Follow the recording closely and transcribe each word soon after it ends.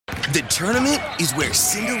The tournament is where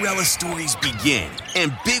Cinderella stories begin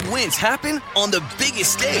and big wins happen on the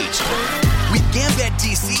biggest stage. With Gambit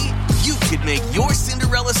DC, you could make your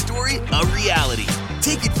Cinderella story a reality.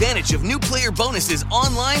 Take advantage of new player bonuses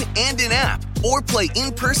online and in-app, or play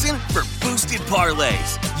in person for boosted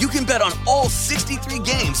parlays. You can bet on all 63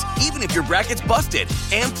 games, even if your bracket's busted,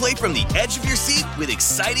 and play from the edge of your seat with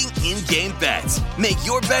exciting in-game bets. Make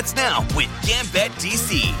your bets now with Gambit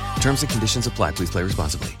DC. Terms and conditions apply. Please play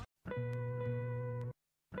responsibly.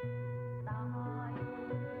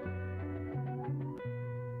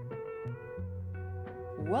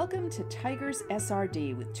 Welcome to Tigers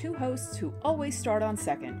SRD with two hosts who always start on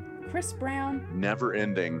second, Chris Brown,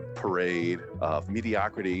 never-ending parade of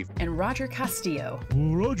mediocrity, and Roger Castillo.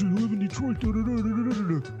 Roger, you live in Detroit.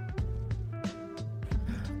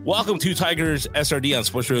 Welcome to Tigers SRD on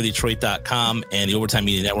sportsradiodetroit.com and the Overtime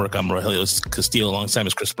Media Network. I'm Rogelio Castillo alongside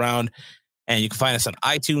Ms. Chris Brown. And you can find us on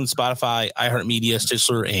iTunes, Spotify, iHeartMedia,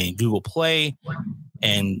 Stitcher, and Google Play.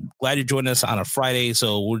 And glad you're joining us on a Friday.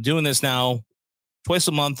 So we're doing this now twice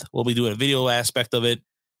a month. We'll be doing a video aspect of it,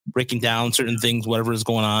 breaking down certain things, whatever is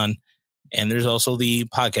going on. And there's also the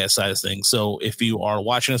podcast side of things. So if you are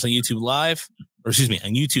watching us on YouTube live, on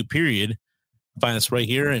YouTube period, find us right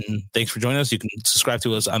here. And thanks for joining us. You can subscribe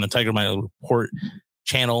to us on the Tiger Mind Report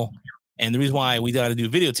channel. And the reason why we got to do a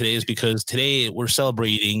video today is because today we're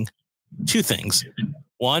celebrating two things.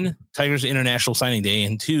 One, Tigers International Signing Day,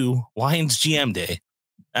 and two, Lions GM Day.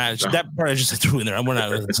 That part I just threw in there. We're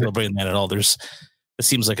not celebrating that at all. It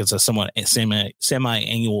seems like it's a somewhat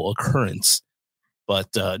semi-annual occurrence. But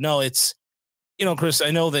no, it's, Chris, I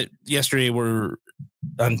know that yesterday we're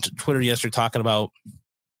on Twitter talking about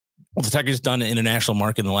what the Tigers done in the international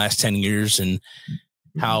market in the last 10 years and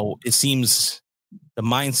how it seems the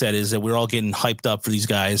mindset is that we're all getting hyped up for these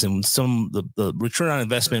guys, and the return on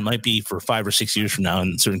investment might be for 5 or 6 years from now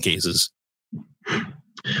in certain cases.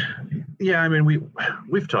 Yeah, I mean,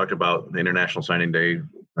 we've talked about the International Signing Day,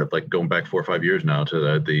 like going back 4 or 5 years now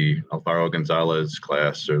to the Alvaro Gonzalez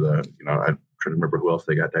class, or I'm trying to remember who else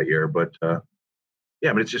they got that year. But yeah,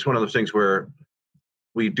 I mean, it's just one of those things where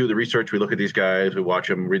we do the research, we look at these guys, we watch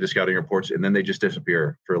them, read the scouting reports, and then they just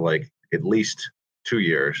disappear for like at least 2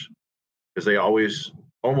 years, because they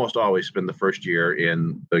almost always spend the first year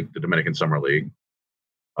in the Dominican Summer League.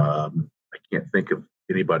 I can't think of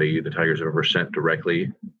anybody the Tigers have ever sent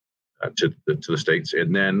directly to the States.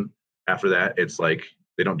 And then after that, it's like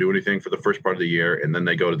they don't do anything for the first part of the year, and then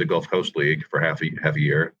they go to the Gulf Coast League for half a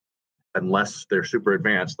year, unless they're super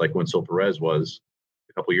advanced, like when Sil Perez was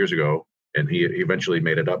a couple of years ago, and he eventually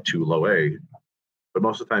made it up to low A. But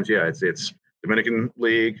most of the times, yeah, it's Dominican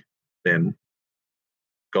League, then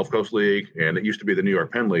Gulf Coast League, and it used to be the New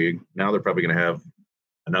York Penn League. Now they're probably going to have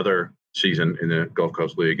another season in the Gulf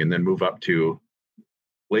Coast League, and then move up to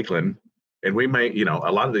Lakeland. And we may,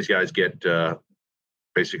 a lot of these guys get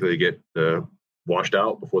washed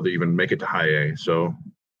out before they even make it to high A. So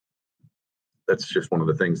that's just one of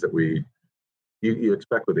the things that you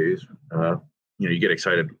expect with these. You get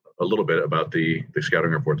excited a little bit about the scouting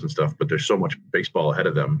reports and stuff, but there's so much baseball ahead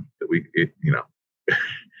of them that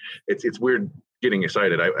it's weird getting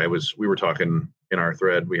excited. We were talking in our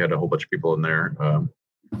thread. We had a whole bunch of people in there.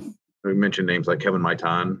 We mentioned names like Kevin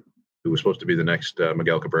Maitan, who was supposed to be the next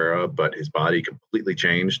Miguel Cabrera, but his body completely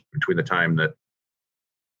changed between the time that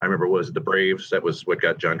I remember was the Braves. That was what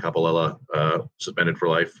got John Capalella suspended for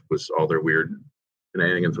life, was all their weird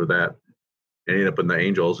shenanigans with that. And he ended up in the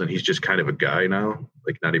Angels, and he's just kind of a guy now,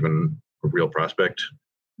 like not even a real prospect.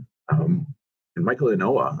 And Michael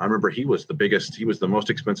Inoa, I remember he was the most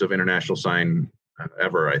expensive international sign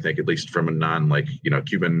ever, I think, at least from a non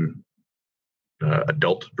Cuban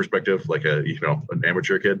adult perspective, like an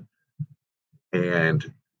amateur kid.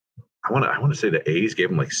 And I want to say the A's gave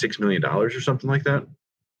him like $6 million or something like that.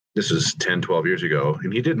 This is 10, 12 years ago.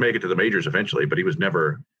 And he did make it to the majors eventually, but he was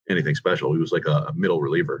never anything special. He was like a middle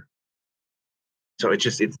reliever. So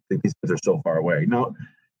these guys are so far away. Now,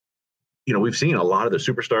 we've seen a lot of the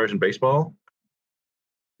superstars in baseball.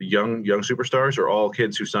 The young superstars are all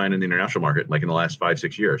kids who signed in the international market, like in the last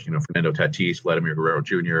 5-6 years. Fernando Tatis, Vladimir Guerrero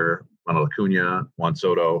Jr., Ronald Acuna, Juan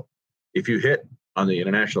Soto. If you hit on the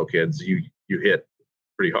international kids, you hit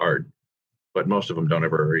pretty hard, but most of them don't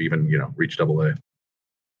ever even, reach Double A.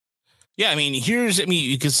 Yeah,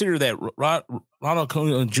 you consider that Ronald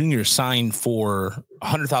Acuna Jr. signed for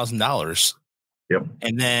 $100,000. Yep.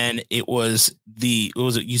 And then you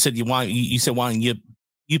said wanting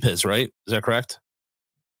Yepes, right? Is that correct?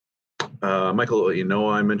 Michael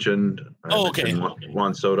Inoa, I mentioned. Okay.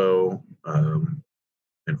 Juan Soto and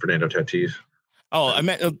Fernando Tatis. Oh, I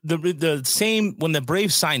meant the same when the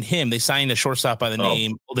Braves signed him. They signed a shortstop by the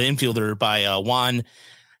name, the infielder by Juan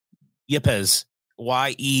Yepez,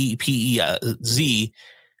 Yepez,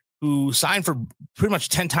 who signed for pretty much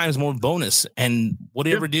 10 times more bonus. And what did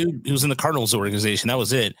he ever do? He was in the Cardinals organization. That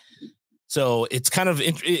was it. So it's kind of,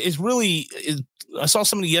 it's really, I saw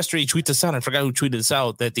somebody yesterday tweet this out. I forgot who tweeted this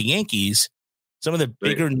out, that the Yankees, some of the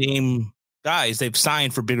bigger name guys they've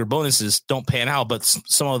signed for bigger bonuses don't pan out, but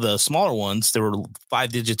some of the smaller ones, there were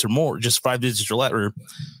 5 digits or more, just 5 digits or less, or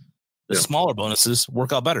the smaller bonuses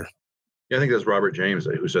work out better. Yeah, I think that's Robert James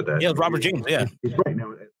who said that. Yeah, Robert James. Yeah, he's right.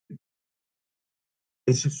 Now,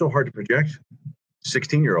 it's just so hard to project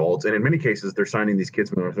 16-year-olds, and in many cases, they're signing these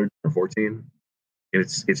kids when they're 13 or 14, and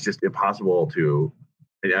it's just impossible to.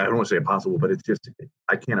 I don't want to say impossible, but it's just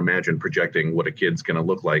I can't imagine projecting what a kid's going to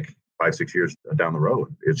look like 5-6 years down the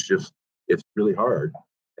road. It's really hard.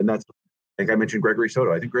 And that's, like I mentioned, Gregory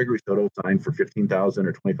Soto. I think Gregory Soto signed for $15,000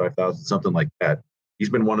 or $25,000, something like that. He's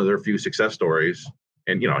been one of their few success stories.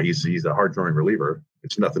 And, he's a hard throwing reliever.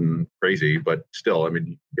 It's nothing crazy, but still, I mean,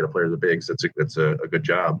 you get a player of the bigs, that's a good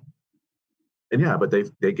job. And but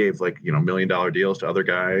they gave $1 million deals to other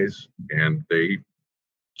guys, and they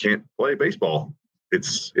can't play baseball.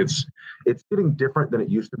 It's getting different than it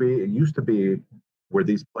used to be. It used to be where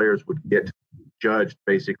these players would get judged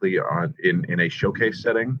basically in a showcase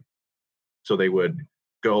setting. So they would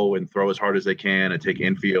go and throw as hard as they can and take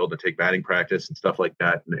infield and take batting practice and stuff like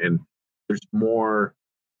that. And there's more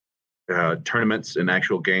tournaments and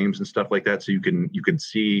actual games and stuff like that. So you can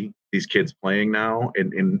see these kids playing now.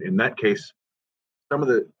 And in that case,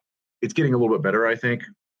 it's getting a little bit better, I think.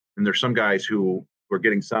 And there's some guys who are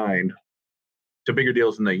getting signed to bigger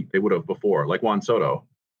deals than they would have before, like Juan Soto.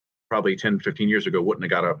 Probably 10, 15 years ago wouldn't have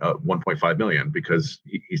got a $1.5 million because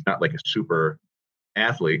he's not like a super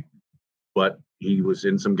athlete, but he was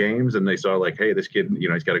in some games and they saw hey, this kid,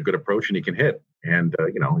 he's got a good approach and he can hit. And,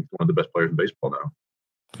 he's one of the best players in baseball now.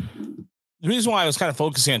 The reason why I was kind of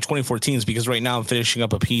focusing on 2014 is because right now I'm finishing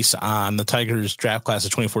up a piece on the Tigers draft class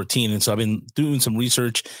of 2014. And so I've been doing some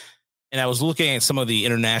research and I was looking at some of the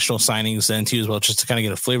international signings then too, as well, just to kind of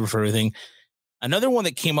get a flavor for everything. Another one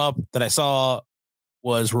that came up that I saw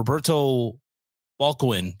was Roberto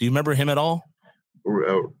Balquin. Do you remember him at all?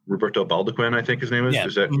 Roberto Baldequin, I think his name is. Yeah.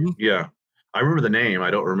 Is that, yeah. I remember the name. I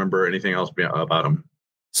don't remember anything else about him.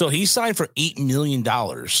 So he signed for $8 million,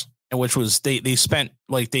 and which was they spent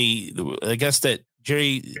I guess that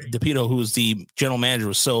Jerry DePito, who was the general manager,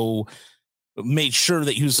 was so made sure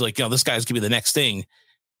that he was this guy's gonna be the next thing.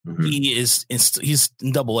 Mm-hmm. He's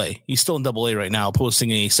in AA. He's still in AA right now, posting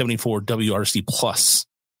a 74 WRC plus.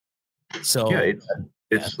 So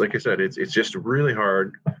it's like I said, it's just really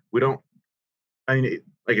hard. Like I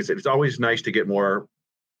said, it's always nice to get more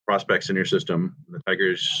prospects in your system. The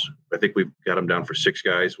Tigers, I think we've got them down for 6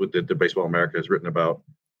 guys with the Baseball America has written about.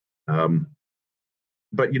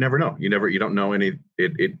 But you never know. You don't know any.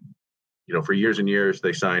 For years and years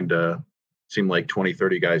they signed seemed like 20,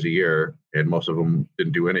 30 guys a year, and most of them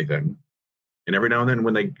didn't do anything. And every now and then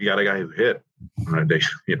when they got a guy who hit,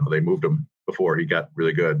 they moved him before he got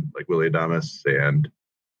really good, like Willie Adames and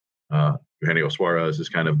Eugenio Suarez is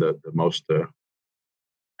kind of the most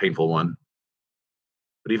painful one.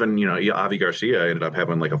 But even, Avi Garcia ended up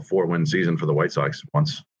having like a 4-win season for the White Sox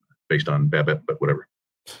once based on BABIP, but whatever.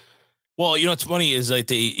 Well, what's funny is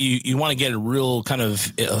you want to get a real kind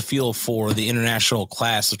of a feel for the international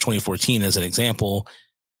class of 2014 as an example.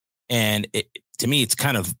 And to me, it's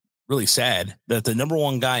kind of really sad that the number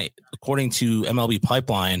 1 guy, according to MLB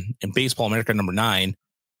Pipeline and Baseball America, number 9,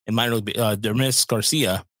 and minor league, Dermis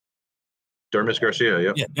Garcia. Yeah,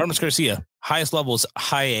 Dermis Garcia. Highest level is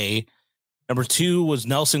high A. Number 2 was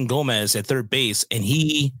Nelson Gomez at third base, and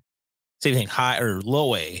he, same thing, high or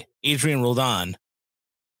low A. Adrian Rodon.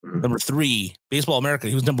 Mm-hmm. Number 3, Baseball America.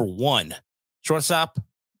 He was number 1. Shortstop,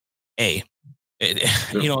 A.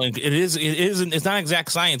 It's not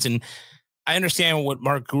exact science, and I understand what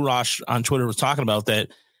Mark Gurash on Twitter was talking about, that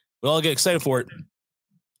we all get excited for it.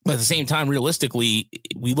 But at the same time, realistically,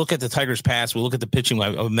 we look at the Tigers' past, we look at the pitching.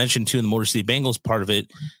 I mentioned too in the Motor City Bengals part of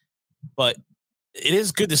it, but it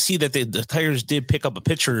is good to see that the Tigers did pick up a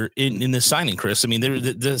pitcher in this signing, Chris. I mean,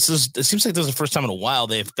 it seems like this is the first time in a while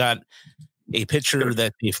they've got a pitcher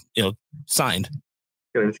that they've signed.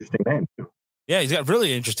 Got an interesting name too. Yeah, he's got a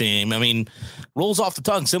really interesting name. I mean, rolls off the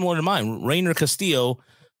tongue, similar to mine, Rainer Castillo.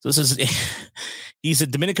 So he's a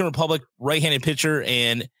Dominican Republic right-handed pitcher,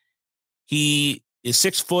 and he is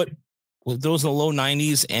 6 foot with those in the low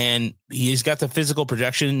 90s, and he's got the physical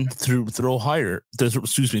projection through harder.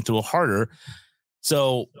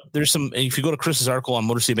 So there's some, if you go to Chris's article on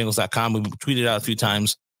motorcitybengals.com, we've tweeted out a few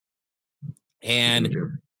times.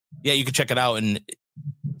 And yeah, you can check it out. And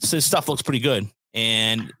his stuff looks pretty good.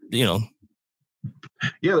 And, yeah,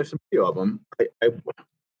 there's some video of them.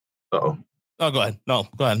 Oh, go ahead. No,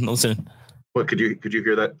 go ahead. Listen. What could you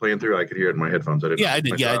hear that playing through? I could hear it in my headphones. I did. Yeah, I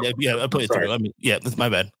did. Yeah, I put it through. I mean, yeah, that's my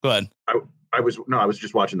bad. Go ahead. I was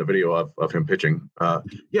just watching the video of him pitching.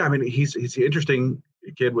 Yeah, I mean, he's an interesting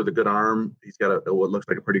kid with a good arm. He's got what looks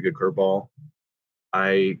like a pretty good curveball.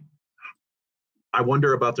 I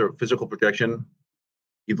wonder about the physical projection.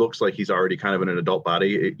 He looks like he's already kind of in an adult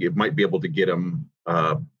body. It might be able to get him,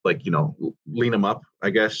 lean him up, I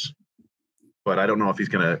guess. But I don't know if he's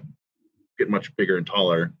going to get much bigger and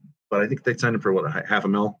taller. But I think they signed him for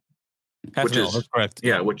 $500,000. That's correct.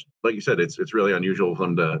 Yeah, which, like you said, it's really unusual for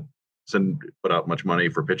them to put out much money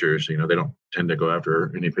for pitchers. They don't tend to go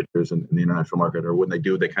after any pitchers in the international market, or when they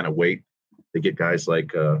do, they kind of wait. They get guys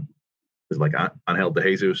like Angel De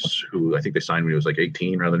Jesus, who I think they signed when he was like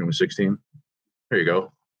 18 rather than when he was 16. There you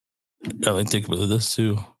go. I think think about this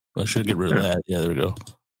too. I should get rid of that. Yeah, there we go.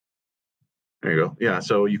 There you go. Yeah,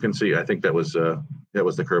 so you can see. I think that was the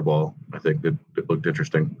curveball. I think that it looked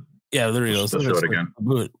interesting. Yeah, there you go. So show it again.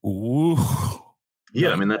 Good. Ooh.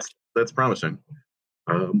 Yeah, I mean that's promising.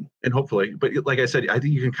 And hopefully, but like I said, I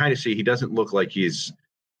think you can kind of see he doesn't look like he's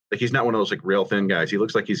not one of those like real thin guys. He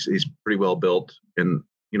looks like he's pretty well built and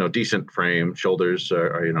decent frame. Shoulders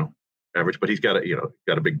are average, but he's got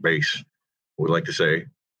a big base. We like to say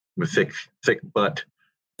with thick butt,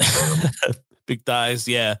 big thighs.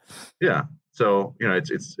 Yeah. Yeah. So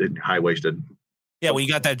it's high waisted. Yeah, when you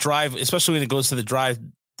got that drive, especially when it goes to the drive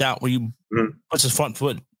down where you puts his front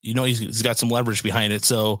foot, he's got some leverage behind it.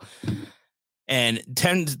 So, and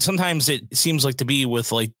sometimes it seems like to be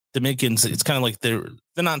with like Dominicans, it's kind of like they're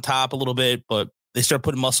on top a little bit, but they start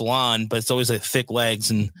putting muscle on, but it's always like thick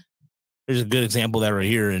legs. And there's a good example of that right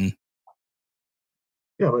here. And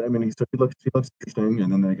yeah, but I mean, he looks interesting.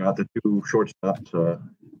 And then they got the two shortstops,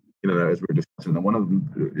 as we were discussing, and one of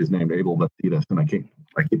them is named Abel Bastidas, and I keep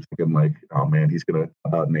thinking like, oh man, he's gonna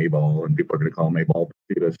about an A-ball, and people are gonna call him Abel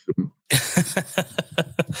Bastidas.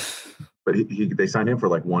 But they signed him for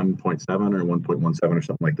like 1.7 or 1.17 or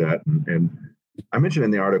something like that, and I mentioned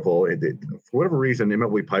in the article, for whatever reason,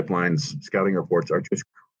 MLB Pipeline's scouting reports are just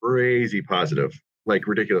crazy positive, like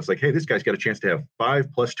ridiculous. Like, hey, this guy's got a chance to have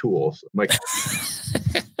 5+ tools.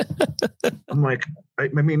 I'm like, I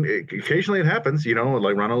mean, occasionally it happens,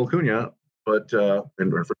 like Ronald Acuna, but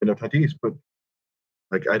and Fernando Tatis, but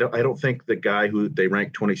like I don't think the guy who they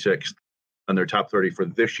ranked 26th on their top 30 for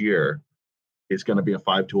this year is going to be a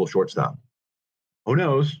 5-tool shortstop. Who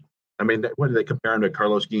knows? I mean, what did they compare him to?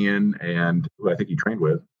 Carlos Guillen, and who I think he trained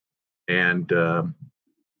with, and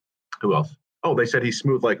who else? Oh, they said he's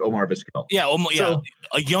smooth like Omar Vizquel. Yeah,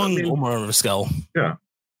 a young Omar Vizquel. Yeah.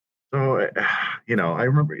 So, I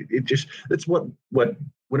remember it's what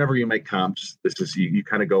whenever you make comps, this is you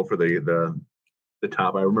kind of go for the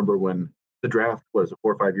top. I remember when the draft was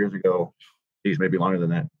 4 or 5 years ago, maybe longer than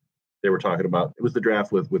that. They were talking about, it was the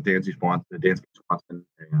draft with Dansby Swanson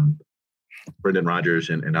and Brendan Rodgers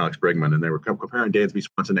and Alex Bregman, and they were comparing Dansby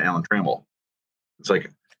Swanson to Alan Trammell. It's like,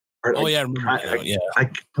 I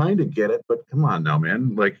kind of get it, but come on now,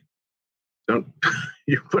 man. Like,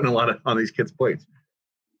 you're putting a lot on these kids' plates.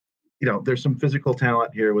 There's some physical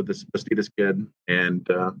talent here with this Bastidas kid, and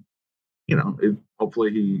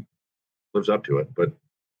hopefully he lives up to it. But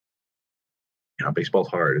baseball's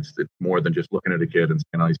hard. It's more than just looking at a kid and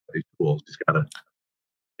saying, "Oh, he's got these tools." He's got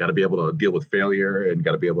to be able to deal with failure and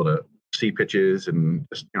got to be able to see pitches and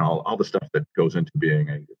just all the stuff that goes into being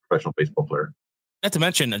a professional baseball player. Not to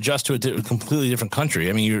mention adjust to a completely different country.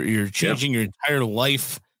 I mean, you're changing your entire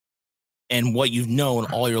life and what you've known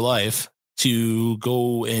all your life to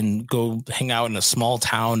go hang out in a small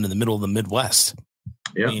town in the middle of the Midwest.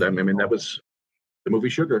 Yeah, I mean that was the movie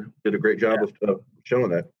Sugar. Did a great job of showing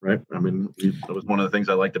that, right? I mean, that was one of the things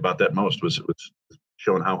I liked about that most was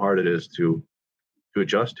showing how hard it is to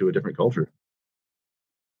adjust to a different culture.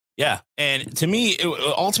 Yeah, and to me,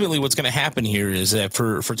 ultimately, what's going to happen here is that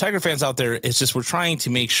for Tiger fans out there, it's just we're trying to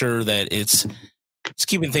make sure that it's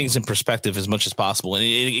keeping things in perspective as much as possible. And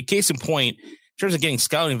in case in point, in terms of getting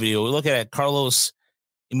scouting video, we look at Carlos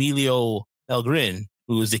Emilio Belgrin,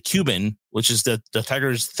 who is the Cuban, which is the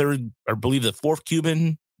Tigers' third, or I believe the fourth Cuban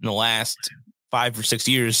in the last 5 or 6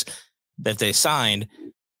 years that they signed.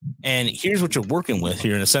 And here's what you're working with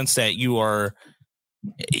here in a sense that you are,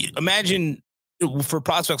 imagine for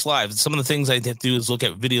Prospects Live, some of the things I have to do is look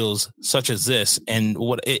at videos such as this. And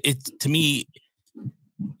what it to me,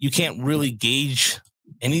 you can't really gauge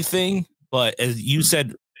anything, but as you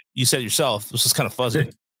said yourself, this is kind of fuzzy.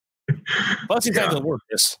 Fuzzy's not going to work.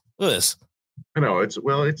 Look at this. I know it's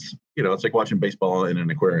it's like watching baseball in an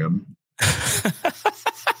aquarium.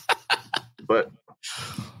 But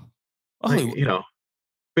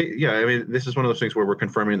yeah, I mean, this is one of those things where we're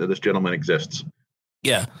confirming that this gentleman exists.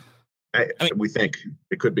 Yeah. We think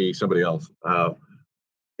it could be somebody else.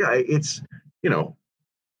 It's, you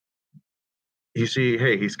see,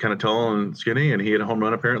 hey, he's kind of tall and skinny, and he hit a home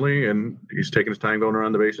run apparently, and he's taking his time going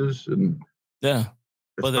around the bases, and yeah,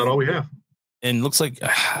 that's not all we have. And looks like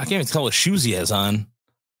I can't even tell what shoes he has on.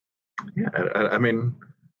 Yeah, I mean,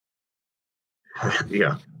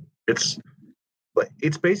 yeah, it's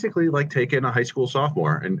basically like taking a high school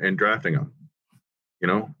sophomore and drafting him.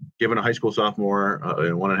 Giving a high school sophomore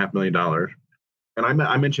 $1.5 million. And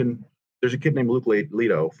I mentioned there's a kid named Luke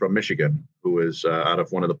Leto from Michigan who is out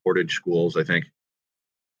of one of the Portage schools, I think.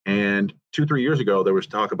 And 2-3 years ago, there was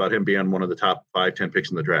talk about him being one of the top 5-10 picks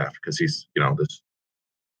in the draft because he's, this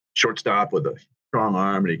shortstop with a strong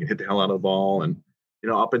arm and he can hit the hell out of the ball. And,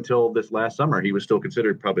 up until this last summer, he was still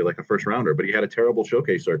considered probably like a first rounder, but he had a terrible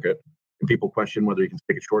showcase circuit. And people question whether he can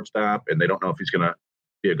stick a shortstop, and they don't know if he's going to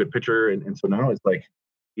be a good pitcher. And so now it's like,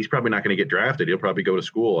 he's probably not going to get drafted. He'll probably go to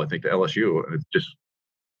school, I think, to LSU. And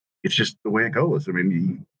it's just the way it goes. I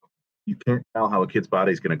mean, you can't tell how a kid's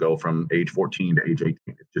body is going to go from age 14 to age 18.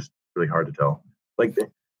 It's just really hard to tell. Like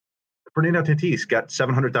Fernando Tatis got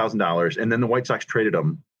 $700,000, and then the White Sox traded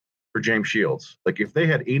him for James Shields. Like, if they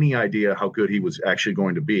had any idea how good he was actually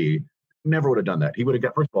going to be, never would have done that. He would have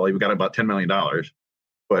got, first of all, he would have got about $10 million.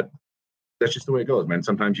 But that's just the way it goes, man.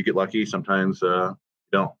 Sometimes you get lucky, sometimes you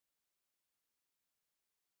don't.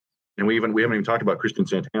 And we haven't even talked about Christian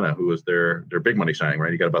Santana, who was their big money signing,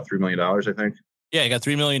 right? He got about $3 million, I think. Yeah, he got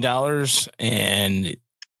 $3 million, and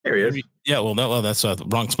there he is. Yeah, well, that's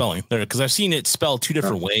wrong spelling there, because I've seen it spelled two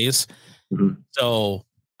different ways. Mm-hmm. So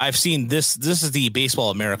I've seen this. This is the Baseball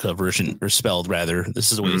America version, or spelled rather.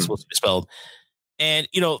 This is the way it's supposed to be spelled. And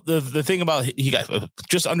the thing about, he got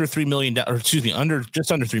just under $3 million, or excuse me,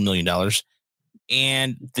 just under $3 million,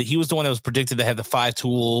 and he was the one that was predicted to have the 5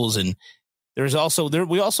 tools. And there's also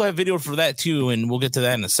we also have video for that too, and we'll get to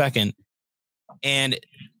that in a second. And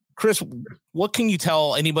Chris, what can you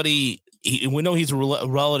tell anybody? We know he's a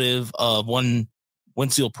relative of one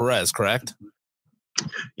Wenzel Perez, correct?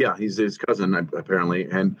 Yeah, he's his cousin apparently,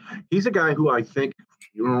 and he's a guy who I think,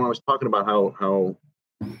 when I was talking about how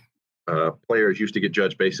players used to get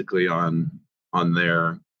judged basically on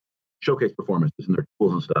their showcase performances and their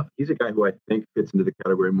tools and stuff. He's a guy who I think fits into the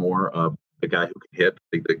category more of the guy who can hit.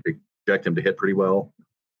 They project him to hit pretty well,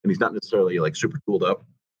 and he's not necessarily like super tooled up.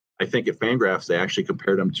 I think at Fangraphs they actually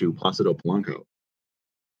compared him to Placido Polanco,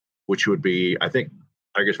 which would be, I think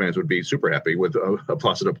Tigers fans would be super happy with a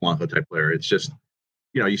Placido Polanco type player. It's just,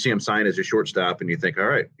 you see him sign as a shortstop and you think, all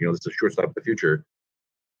right, this is a shortstop of the future.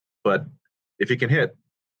 But if he can hit,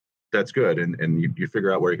 that's good. And you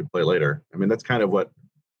figure out where he can play later. I mean, that's kind of what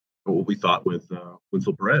we thought with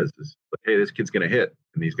Wenzel Perez is, like, hey, this kid's going to hit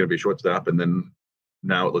and he's going to be a shortstop. And then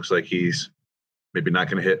now it looks like he's maybe not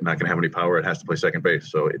going to hit, not going to have any power. It has to play second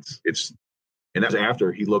base. So and that's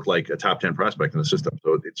after he looked like a top 10 prospect in the system.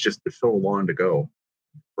 So it's just, there's so long to go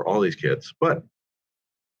for all these kids. But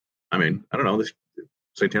I mean, I don't know, this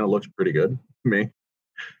Santana looks pretty good to me.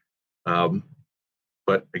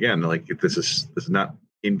 But again, like, this is not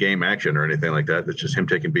in-game action or anything like that. It's just him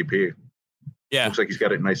taking BP. Yeah. Looks like he's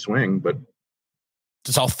got a nice swing, but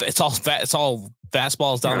it's all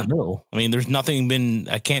fastballs down the middle. I mean, there's nothing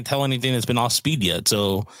I can't tell anything that's been off speed yet.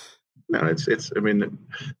 So no, I mean,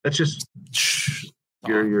 that's just,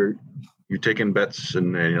 you're taking bets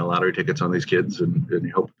and lottery tickets on these kids and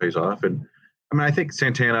you hope it pays off. And I mean, I think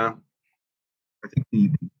Santana,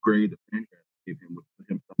 the grade that Fangraphs gave him would put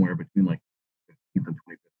him somewhere between like 15th and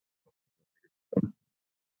 25th,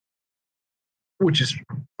 which is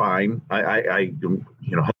fine. I don't,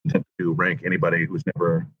 hesitant to rank anybody who's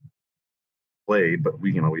never played, but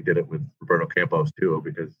we did it with Roberto Campos too,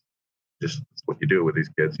 because just that's what you do with these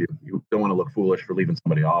kids. You don't want to look foolish for leaving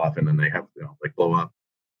somebody off and then they have to blow up.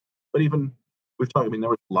 But even we've talked, I mean, there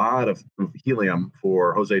was a lot of helium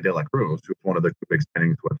for Jose De La Cruz, who was one of the big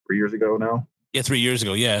signings, 3 years ago now? Yeah, 3 years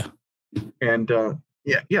ago, yeah. And I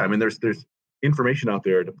mean, there's information out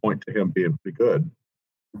there to point to him being pretty good.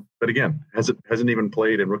 But again, hasn't even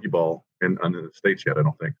played in rookie ball on the States yet, I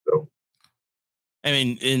don't think. So I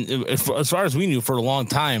mean, as far as we knew for a long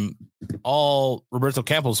time, all Roberto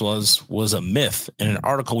Campos was a myth in an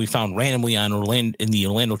article we found randomly in the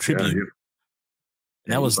Orlando Tribune. Yeah,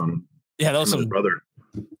 and that was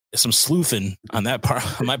some sleuthing on that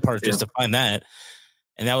part, on my part, just to find that.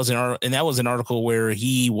 And that was an article where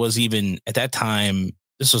he was even at that time.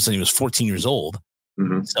 This was when he was 14 years old.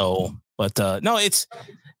 Mm-hmm. So, but no, it's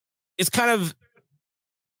kind of,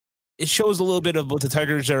 it shows a little bit of what the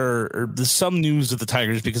Tigers are, or there's some news of the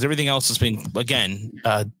Tigers, because everything else has been, again,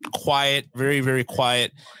 quiet, very, very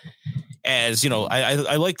quiet. As you know,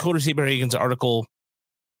 I like Coder Saberhagen's article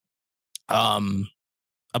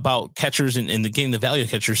about catchers and the game, the value of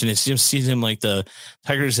catchers, and it just seems like the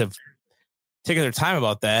Tigers have taken their time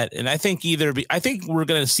about that. And I think I think we're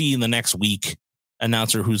going to see in the next week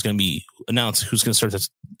who's going to start this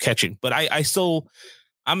catching. But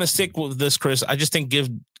I'm going to stick with this, Chris. I just think give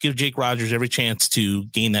Jake Rogers every chance to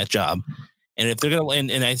gain that job. And if they're going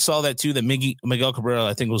to, and I saw that too, that Miguel Cabrera,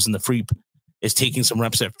 I think was in the Freep, is taking some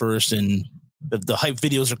reps at first, and the hype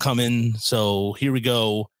videos are coming. So here we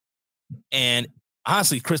go. And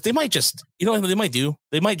honestly, Chris, they might just, you know what they might do?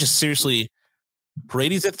 They might just seriously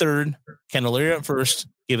Paredes at third, Candelario at first,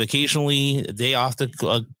 give occasionally a day off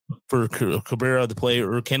for Cabrera to play,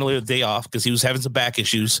 or Candelario a day off because he was having some back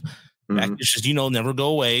issues. Back issues, never go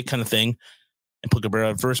away kind of thing. And put Cabrera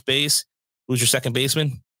at first base. Who's your second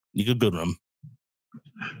baseman? You could good him.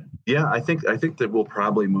 Yeah, I think that we'll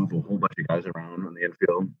probably move a whole bunch of guys around on the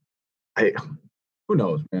infield. Who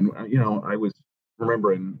knows, man? I was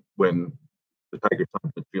remembering when the Tigers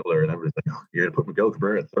signed midfielder, and I was like, you're gonna put Miguel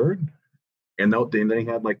Cabrera at third, and then he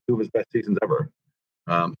had like two of his best seasons ever.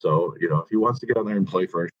 So if he wants to get on there and play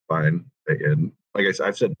first, fine. And like I think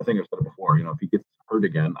I've said it before. If he gets hurt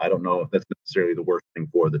again, I don't know if that's necessarily the worst thing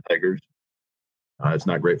for the Tigers. It's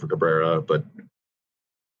not great for Cabrera, but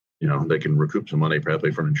they can recoup some money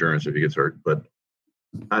probably from insurance if he gets hurt. But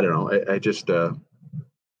I don't know. I just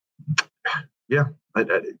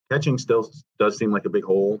catching still does seem like a big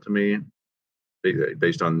hole to me,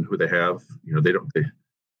 based on who they have.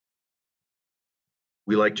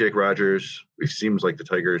 We like Jake Rogers. It seems like the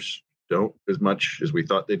Tigers don't as much as we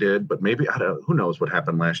thought they did, but maybe who knows what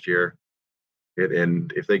happened last year.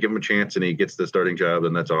 And if they give him a chance and he gets the starting job,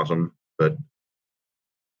 then that's awesome. But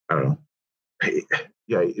I don't know.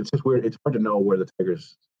 It's just weird. It's hard to know where the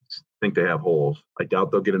Tigers think they have holes. I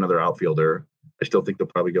doubt they'll get another outfielder. I still think they'll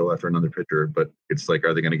probably go after another pitcher, but it's like,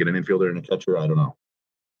 are they going to get an infielder and a catcher? I don't know.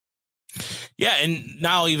 Yeah, and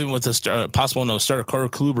now even with the possible no starter, Corey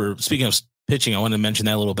Kluber, speaking of pitching, I want to mention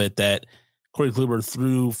that a little bit, that Corey Kluber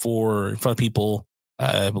threw in front of people,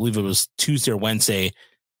 I believe it was Tuesday or Wednesday,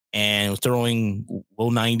 and was throwing low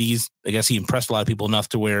 90s. I guess he impressed a lot of people enough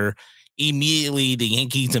to where immediately the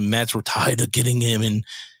Yankees and Mets were tired of getting him,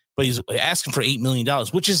 but he's asking for $8 million,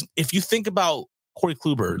 which is, if you think about Corey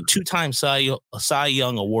Kluber, 2-time Cy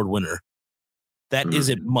Young Award winner, that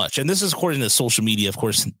isn't much. And this is according to social media, of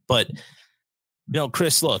course. But,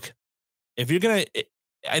 Chris, look, if you're going to,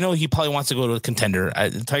 I know he probably wants to go to a contender.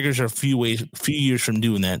 The Tigers are a few years from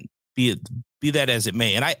doing that, be that as it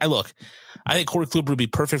may. And I think Corey Kluber would be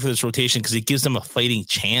perfect for this rotation because it gives them a fighting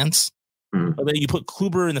chance. But then you put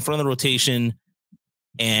Kluber in the front of the rotation,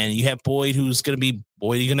 and you have Boyd, who's going to be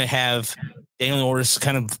Boyd. You're going to have Daniel Ortiz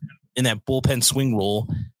kind of in that bullpen swing role.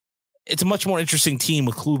 It's a much more interesting team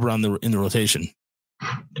with Kluber in the rotation.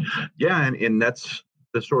 Yeah, and that's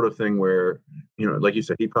the sort of thing where, like you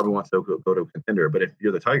said, he probably wants to go to a contender. But if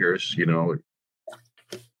you're the Tigers, I know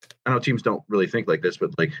teams don't really think like this,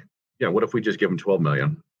 but what if we just give him $12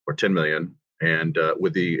 million or $10 million, and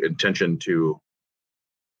with the intention to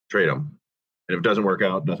trade him? And if it doesn't work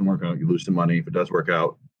out, you lose some money. If it does work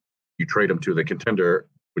out, you trade him to the contender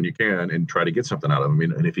when you can and try to get something out of him.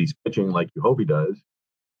 And if he's pitching like you hope he does,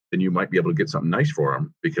 then you might be able to get something nice for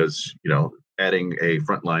him, because, adding a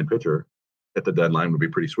frontline pitcher at the deadline would be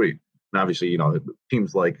pretty sweet. And obviously,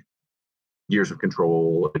 teams like years of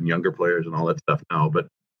control and younger players and all that stuff now, but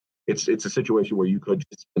it's a situation where you could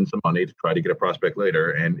just spend some money to try to get a prospect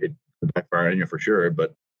later, and it could backfire on you for sure.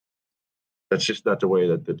 But that's just not the way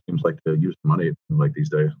that the teams like to use the money like these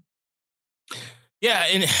days. Yeah,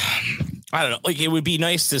 and I don't know. It would be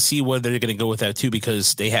nice to see where they're going to go with that too,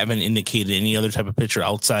 because they haven't indicated any other type of pitcher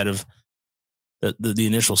outside of the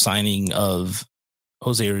initial signing of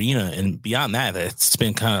Jose Urena, and beyond that, it's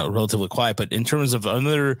been kind of relatively quiet. But in terms of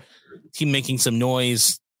another team making some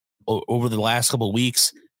noise over the last couple of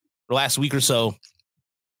weeks, or last week or so,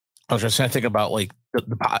 I was just trying to think about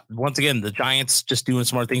once again, the Giants just doing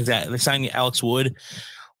smart things. That they're signing Alex Wood,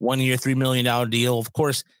 1 year, $3 million deal. Of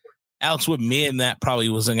course, Alex Wood and that probably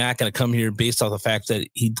was not going to come here based off the fact that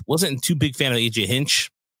he wasn't too big fan of AJ Hinch.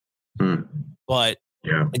 But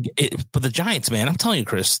but the Giants, man, I'm telling you,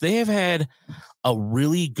 Chris, they have had a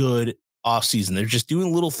really good offseason. They're just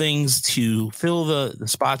doing little things to fill the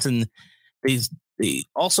spots, and they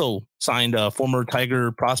also signed a former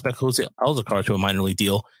Tiger prospect Jose Alzacar to a minor league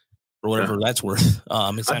deal, or whatever that's worth.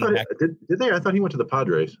 Did they? I thought he went to the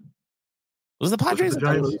Padres. Was the Padres? It was the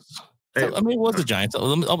Giants. It was the Giants.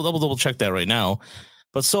 I'll double check that right now.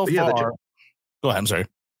 But so But yeah, far, go ahead. I'm sorry.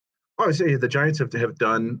 I would say the Giants have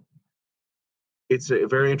done. It's a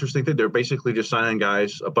very interesting thing. They're basically just signing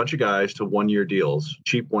a bunch of guys to 1-year deals,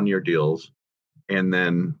 cheap 1-year deals, and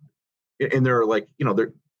they're like,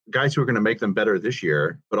 they're guys who are going to make them better this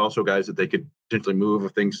year, but also guys that they could potentially move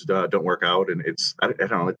if things don't work out. And I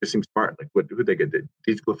don't know, it just seems smart. Like who they get?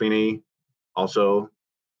 Deej Clefini also,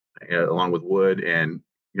 along with Wood, and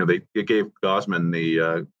they gave Gosman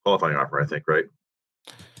the qualifying offer, I think, right?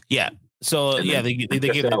 Yeah. So yeah, they gave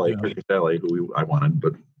Casale, who I wanted,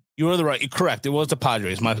 but you were correct. It was the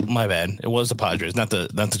Padres. My bad. It was the Padres, not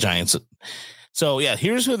the Giants. So yeah,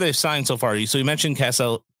 here's who they've signed so far. So you mentioned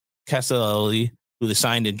Castelli, who they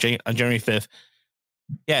signed on January 5th.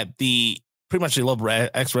 Yeah, pretty much they love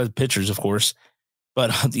ex-Red pitchers, of course.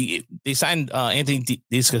 But they signed Anthony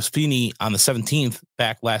DeSclafani on the 17th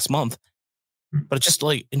back last month. But it's just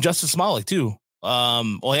like, and Justin Smollett too.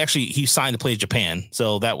 Well, actually, he signed to play Japan,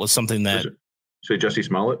 so that was something that. Say Jussie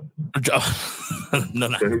Smollett?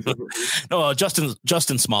 No,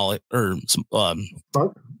 Justin Smollett or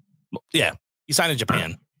yeah, he signed in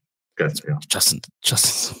Japan. Gotcha. Justin.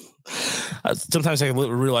 Sometimes I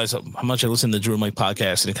realize how much I listen to the Drew and Mike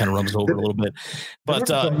podcast, and it kind of rubs over a little bit. But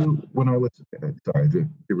when I listen, sorry,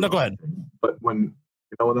 no, go ahead. But when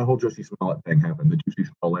the whole Jussie Smollett thing happened, the Jussie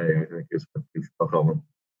Smollett, I think is what we call him.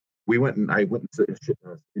 I went and in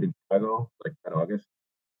Chicago like in August,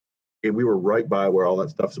 and we were right by where all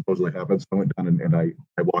that stuff supposedly happened. So I went down and I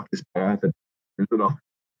walked this path, and I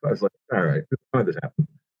was like, all right, how did this happen?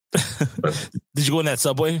 But, did you go in that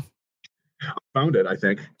subway? I found it. I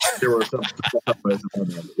think there were some subways.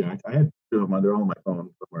 Yeah, I had two of them. They're all on my phone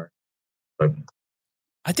somewhere. But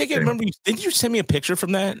I think I remember. Didn't you send me a picture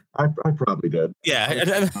from that? I probably did. Yeah,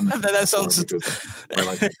 that sounds.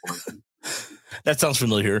 That sounds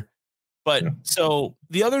familiar. But So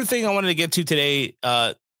the other thing I wanted to get to today,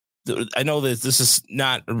 I know that this is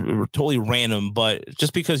not totally random, but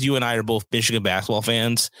just because you and I are both Michigan basketball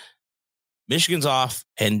fans, Michigan's off,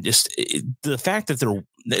 and just the fact that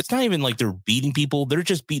it's not even like they're beating people; they're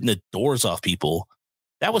just beating the doors off people.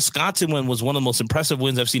 That Wisconsin win was one of the most impressive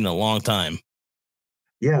wins I've seen in a long time.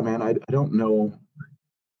 Yeah, man, I don't know.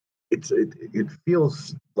 It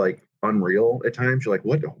feels like unreal at times. You're like,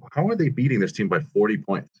 what? How are they beating this team by 40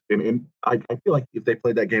 points? And I feel like if they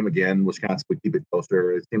played that game again, Wisconsin would keep it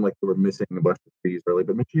closer. It seemed like they were missing a bunch of threes early,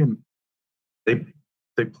 but Michigan, they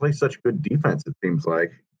play such good defense. It seems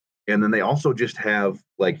like. And then they also just have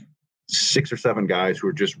like 6 or 7 guys who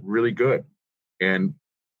are just really good, and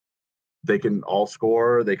they can all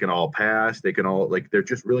score, they can all pass, they can all they're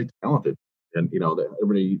just really talented. And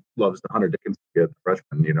everybody loves the Hunter Dickinson, the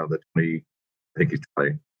freshman. The 20, I think he's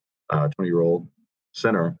 20-year-old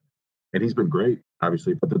center, and he's been great,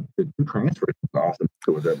 obviously. But the 2 transfers are awesome.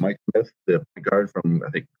 So with Mike Smith, the guard from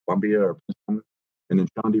I think Columbia or Princeton, and then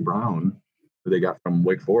Sean D. Brown, who they got from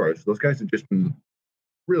Wake Forest. Those guys have just been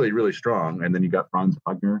really, really strong. And then you got Franz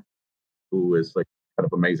Wagner, who is like kind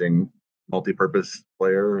of amazing multi-purpose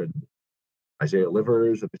player, and Isaiah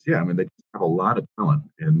Livers. Yeah, I mean, they just have a lot of talent.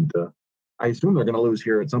 And I assume they're going to lose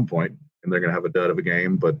here at some point, and they're going to have a dud of a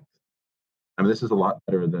game. But I mean, this is a lot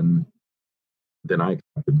better than I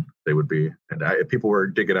expected they would be. And people were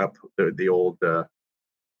digging up the old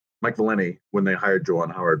Mike Valeni when they hired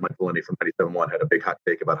Juwan Howard. Mike Valeni from 97-1 had a big hot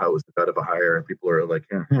take about how it was the dud of a hire, and people are like,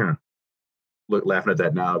 laughing at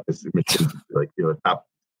that now because Michigan's a top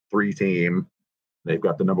 3 team. They've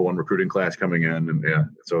got the number 1 recruiting class coming in, and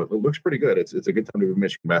so it looks pretty good. It's a good time to be a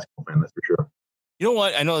Michigan basketball fan, that's for sure. You know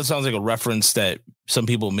what? I know it sounds like a reference that some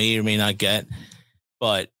people may or may not get,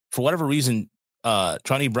 but for whatever reason,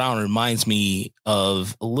 Johnny Brown reminds me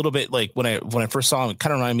of a little bit like when I first saw him. It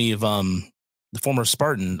kind of reminded me of the former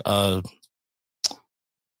Spartan,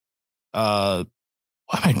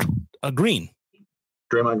 Green.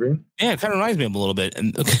 Draymond Green? Yeah, it kind of reminds me of him a little bit.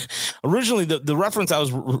 And originally, the reference I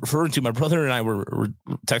was referring to, my brother and I were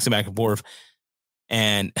texting back and forth,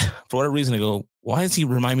 and for whatever reason, I go, "Why does he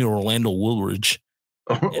remind me of Orlando Woolridge?"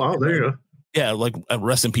 Oh, wow, there you go. Yeah, like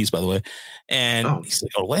rest in peace, by the way. And he's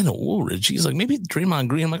like, Orlando Woolridge. He's like, maybe Draymond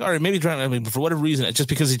Green. I'm like, all right, maybe Draymond. I mean, for whatever reason, it's just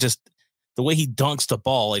because he just the way he dunks the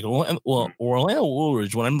ball, like Orlando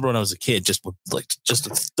Woolridge. When I remember when I was a kid, just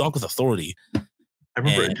dunk with authority. I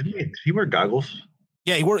remember. Did he wear goggles?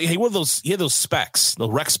 Yeah, he wore those. He had those specs, the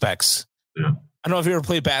rec specs. Yeah. I don't know if you ever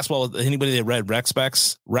played basketball with anybody that read rec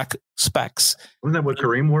specs. Wasn't that what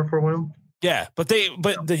Kareem wore for a while? Yeah, but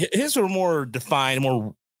his were more defined,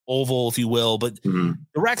 more oval, if you will. But the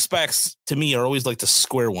rec specs to me are always like the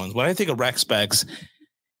square ones. When I think of rec specs,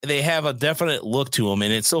 they have a definite look to them,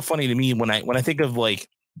 and it's so funny to me when I think of like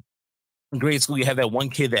in grade school, you have that one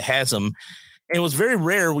kid that has them. it was very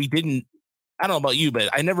rare. We didn't, I don't know about you, but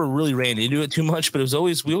I never really ran into it too much, but it was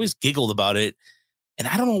always, we always giggled about it. And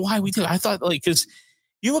I don't know why we did. I thought like, cause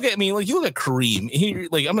you look at me, like you look at Kareem here,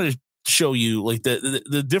 like I'm going to show you like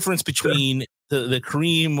the difference between the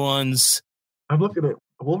Kareem ones. I'm looking at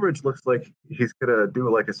Woolridge looks like he's going to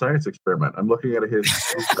do like a science experiment. I'm looking at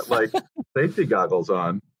he's got like safety goggles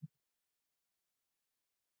on.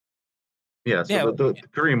 Yeah. So the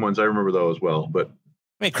Kareem ones, I remember those well, but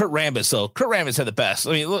I mean, Kurt Rambis, though. Kurt Rambis had the best.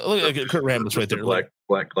 I mean, look at Kurt Rambis right there.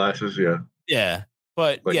 Black glasses, yeah. Yeah.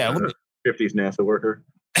 But, like, 50s NASA worker.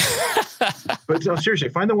 But no, seriously,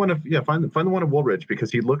 find the one of Woolridge,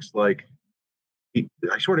 because he looks like,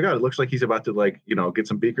 I swear to God, it looks like he's about to, like, get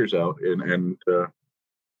some beakers out and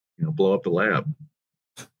blow up the lab.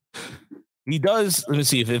 He does. Let me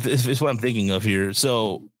see if it's what I'm thinking of here.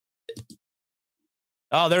 So,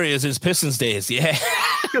 oh, there he is. His Pistons days. Yeah.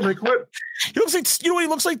 Like what? He looks like, what he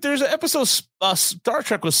looks like? There's an episode of Star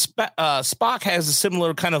Trek with Spock has a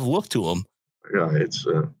similar kind of look to him. Yeah, it's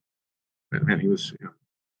man, he was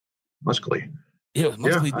muscly. Yeah,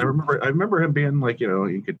 muscly. I remember him being like,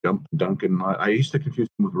 he could jump and dunk, and I used to confuse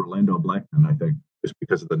him with Orlando Blackman, I think, just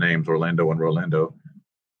because of the names Orlando and Rolando.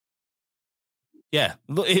 Yeah.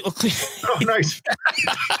 Oh, nice.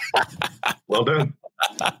 Well done.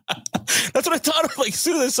 That's what I thought of, like, as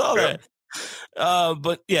soon as I saw that.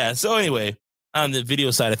 But yeah, so anyway, on the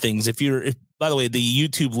video side of things, by the way, the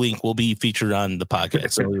YouTube link will be featured on the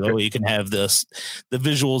podcast. So you can have the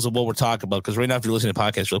visuals of what we're talking about. Because right now, if you're listening to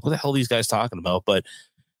podcasts, you're like, what the hell are these guys talking about? But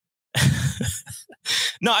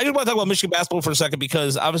no, I just want to talk about Michigan basketball for a second,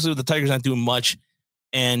 because obviously the Tigers not doing much,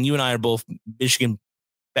 and you and I are both Michigan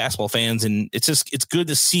basketball fans, and it's good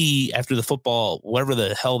to see after the football, whatever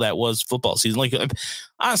the hell that was, football season. Like,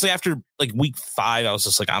 honestly, after like week 5, I was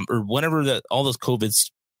just like, or whenever all those COVID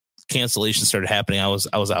cancellations started happening, I was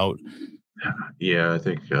out. Yeah, I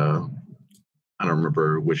think I don't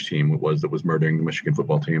remember which team it was that was murdering the Michigan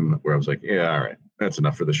football team, where I was like, yeah, all right, that's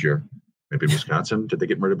enough for this year. Maybe Wisconsin. Did they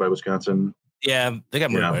get murdered by Wisconsin? Yeah, they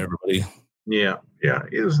got murdered by everybody. Yeah,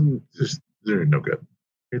 it was just, they're no good.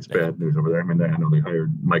 It's bad news over there. I mean, I know they hired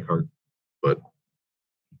Mike Hart, but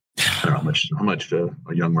I don't know how much a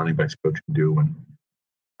young running backs coach can do.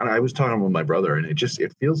 And I was talking with my brother, and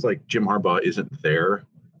it feels like Jim Harbaugh isn't there.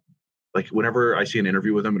 Like, whenever I see an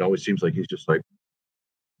interview with him, it always seems like he's just like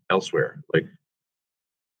elsewhere, like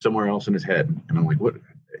somewhere else in his head. And I'm like, what?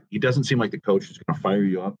 He doesn't seem like the coach who's going to fire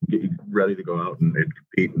you up and get you ready to go out and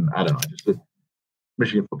compete. And I don't know.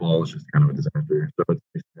 Michigan football is just kind of a disaster. So it's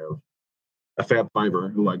nice to have a Fab Fiver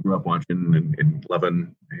who I grew up watching in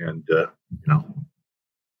Levin, and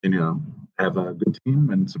have a good team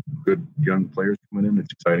and some good young players coming in.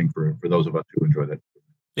 It's exciting for those of us who enjoy that.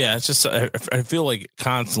 Yeah, it's just I feel like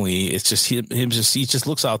constantly it's just he just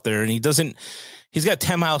looks out there, and he's got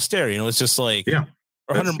 10-mile stare. It's just like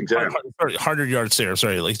 100-yard stare.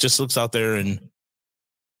 Sorry, like just looks out there, and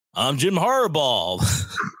I'm Jim Harbaugh.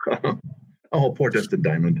 Oh, poor Justin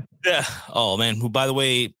Diamond. Yeah. Oh man, who, by the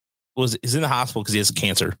way, is in the hospital because he has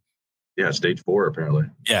cancer. Yeah, stage 4 apparently.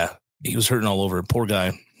 Yeah, he was hurting all over. Poor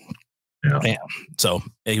guy. Yeah. Man. So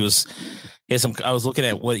he had some. I was looking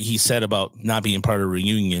at what he said about not being part of a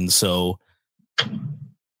reunion. So,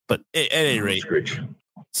 but at any rate,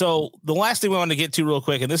 so the last thing we want to get to real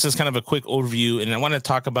quick, and this is kind of a quick overview, and I want to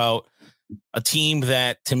talk about a team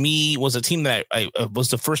that to me was a team that I was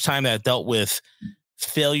the first time that I dealt with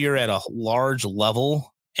failure at a large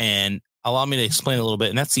level, and allow me to explain a little bit.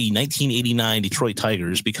 And that's the 1989 Detroit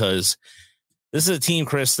Tigers, because this is a team,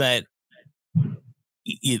 Chris, that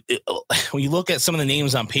when you look at some of the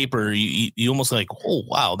names on paper, you almost like, oh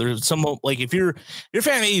wow, there's some, like, if you're a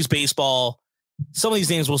fan of 80s baseball, some of these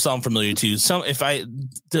names will sound familiar to you.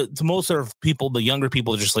 To most of people, the younger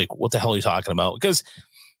people are just like, what the hell are you talking about? Because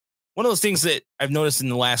one of those things that I've noticed in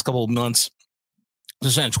the last couple of months,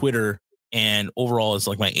 just on Twitter and overall, is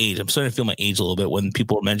like my age. I'm starting to feel my age a little bit when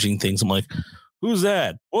people are mentioning things. I'm like, who's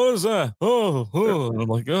that? What is that? Oh. I'm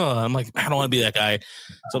like, I don't want to be that guy.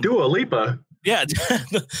 So Dua Lipa. Yeah.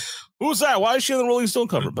 Who's that? Why is she on the Rolling Stone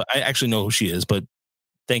cover? But I actually know who she is, but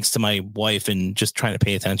thanks to my wife and just trying to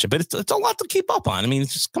pay attention. But it's a lot to keep up on. I mean,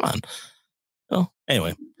 it's just, come on. Oh,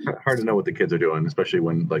 anyway. Hard to know what the kids are doing, especially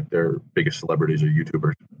when like their biggest celebrities are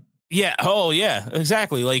YouTubers. Yeah. Oh, yeah,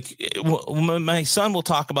 exactly. Like my son will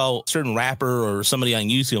talk about a certain rapper or somebody on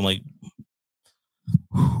YouTube. I'm like,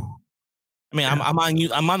 I mean,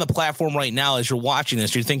 I'm on the platform right now. As you're watching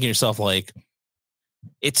this, you're thinking to yourself, like,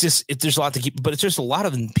 there's a lot to keep, but it's just a lot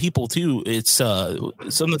of people too. It's some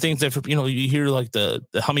of the things that, you hear like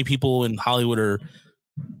how many people in Hollywood are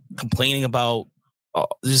complaining about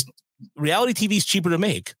just reality TV is cheaper to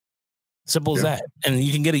make. Simple as that. And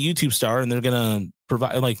you can get a YouTube star, and they're gonna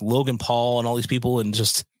provide like Logan Paul and all these people, and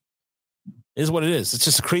just is what it is. It's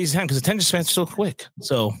just a crazy time because attention span's so quick.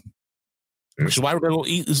 So, which is why we're gonna go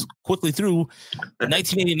eat quickly through the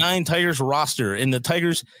 1989 Tigers roster. And the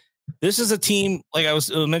Tigers, this is a team like I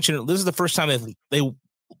was mentioning. This is the first time they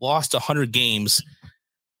lost 100 games.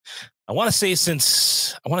 I want to say it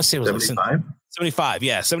was 75. 75.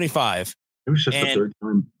 Yeah, 75. It was just the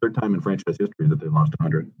third time in franchise history that they lost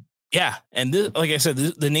 100. Yeah, and this, like I said,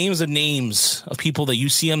 the names of people that you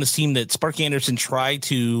see on this team that Sparky Anderson tried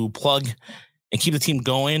to plug and keep the team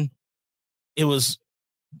going.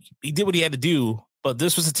 He did what he had to do, but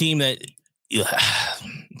this was a team that,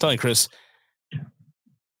 I'm telling you, Chris,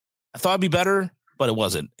 I thought it'd be better, but it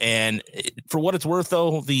wasn't. And for what it's worth,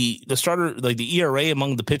 though, the starter, like the ERA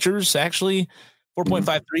among the pitchers, actually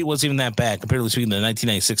 4.53 wasn't even that bad compared to the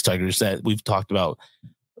 1996 Tigers that we've talked about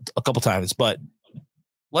a couple times. But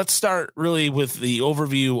let's start really with the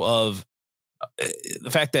overview of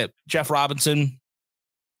the fact that Jeff Robinson,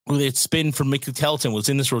 who they spin for Mickey Telton, was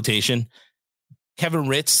in this rotation. Kevin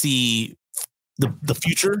Ritz, the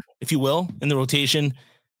future, if you will, in the rotation,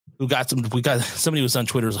 somebody was on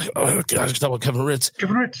Twitter was like, oh gosh, talk about Kevin Ritz.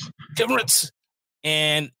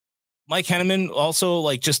 And Mike Henneman also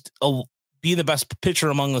like just being the best pitcher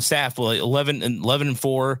among the staff, like 11 and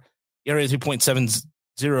 4, ERA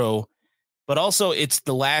 3.70. But also, it's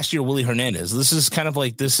the last year Willie Hernandez. This is kind of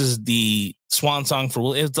like the swan song for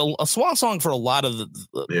Willie. It's a swan song for a lot of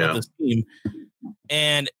this team,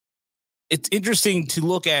 and it's interesting to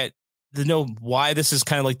look at to know why this is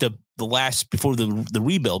kind of like the last before the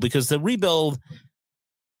rebuild, because the rebuild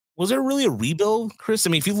was there really a rebuild, Chris? I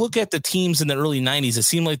mean, if you look at the teams in the early 90s, it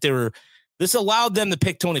seemed like this allowed them to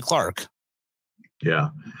pick Tony Clark. Yeah,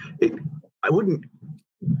 I wouldn't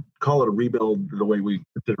call it a rebuild the way we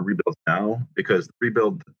consider rebuilds now, because the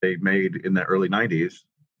rebuild that they made in the early 90s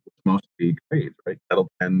was mostly trades, right?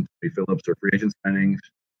 Settleton, Phillips, or free agent signings.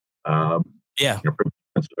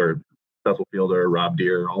 Or Cecil Fielder, Rob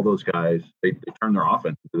Deere, all those guys, they turned their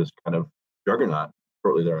offense into this kind of juggernaut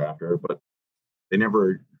shortly thereafter. But they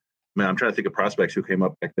never, I'm trying to think of prospects who came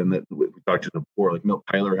up back then that we talked to them before. Like Milt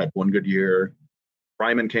Tyler had one good year.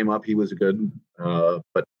 Ryman came up, he was a good,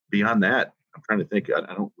 but beyond that, I'm trying to think.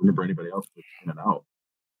 I don't remember anybody else who was in and out.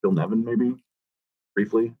 Phil Nevin, maybe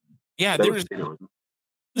briefly. Yeah,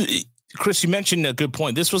 Chris, you mentioned a good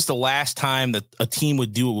point. This was the last time that a team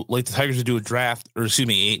would do like the Tigers would do a draft, or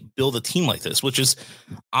build a team like this, which is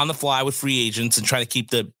on the fly with free agents and try to keep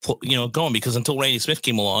going. Because until Randy Smith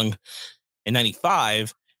came along in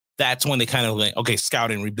 '95, that's when they kind of like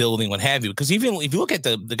scouting, rebuilding, what have you. Because even if you look at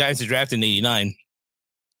the guys they drafted in '89,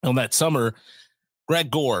 on that summer, Greg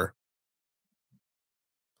Gore.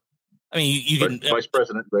 I mean, you can Vice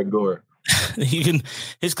President Greg Gore. You can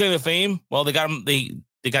his claim to fame. Well, they got him.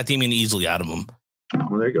 They got Damian Easley out of him.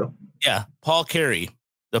 Well, there you go. Yeah, Paul Carey.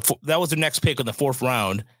 That was the next pick in the 4th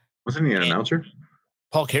round. Wasn't he an announcer?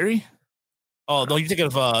 Paul Carey? Oh no, you're thinking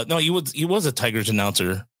of no. He was a Tigers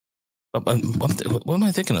announcer. What am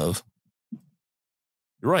I thinking of?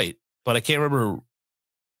 You're right, but I can't remember.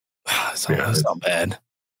 That's not bad.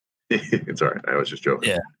 It's all right. I was just joking.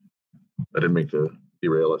 Yeah, I didn't mean to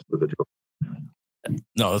derail us with a joke.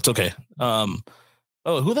 No, it's okay.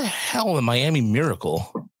 Who the hell the Miami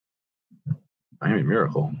Miracle? Miami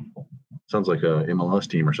Miracle sounds like a MLS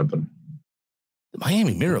team or something. The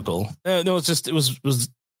Miami Miracle? No, it's just there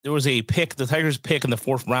was a pick. The Tigers pick in the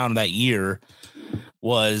 4th round of that year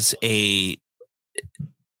was a.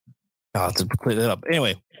 I'll have to clear that up.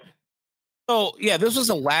 Anyway, so yeah, this was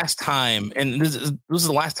the last time, and this was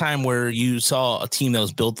the last time where you saw a team that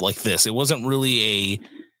was built like this. It wasn't really a.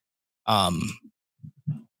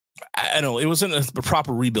 I don't know. It wasn't a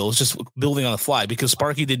proper rebuild. It was just building on the fly because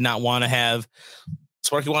Sparky did not want to have.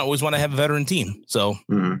 Always want to have a veteran team. So,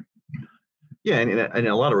 yeah, and in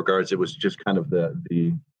a lot of regards, it was just kind of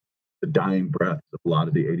the dying breath of a lot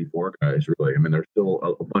of the '84 guys. Really, I mean, there's still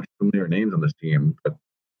a bunch of familiar names on this team, but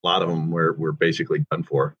a lot of them were basically done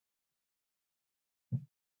for.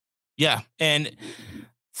 Yeah, and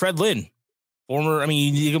Fred Lynn, former. I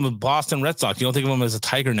mean, you think of him as Boston Red Sox. You don't think of him as a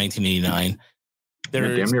Tiger in 1989.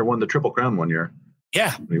 Damn near won the Triple Crown one year.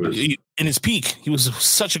 Yeah, in his peak, he was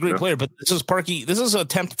such a great player. But this is Sparky. This is an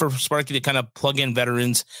attempt for Sparky to kind of plug in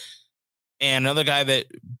veterans. And another guy that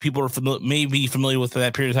people are may be familiar with for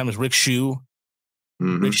that period of time is Rick Shue.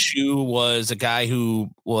 Mm-hmm. Rick Shue was a guy who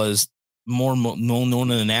was more known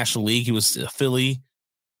in the National League. He was a Philly.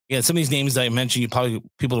 Yeah, some of these names that I mentioned,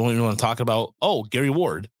 people don't even want to talk about. Oh, Gary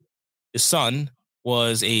Ward, his son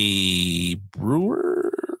was a Brewer.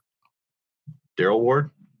 Daryl Ward?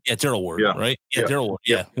 Yeah, Daryl Ward, Yeah. right? Yeah, Yeah. Daryl Ward.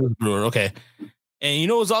 Yeah, he was a Brewer. Okay. And you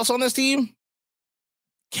know who's also on this team?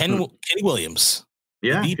 Kenny Williams.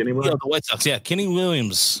 Yeah, The Kenny VP Williams. of the White Sox. Yeah, Kenny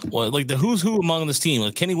Williams. Well, like the who's who among this team.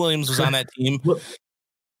 Like Kenny Williams was on that team. Look,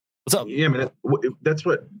 What's up? yeah, I mean, that's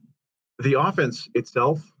what the offense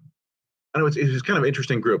itself. I know it's just kind of an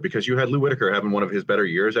interesting group because you had Lou Whitaker having one of his better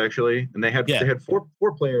years actually, and they had four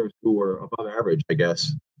players who were above average, I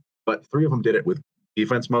guess, but 3 of them did it with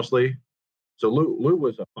defense mostly. So Lou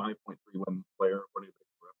was a 5.3 win player.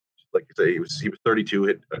 Like you say, he was 32,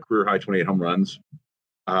 hit a career high 28 home runs.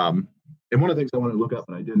 And one of the things I wanted to look up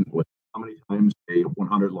and I didn't was how many times a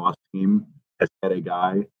 100 loss team has had a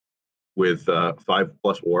guy with 5+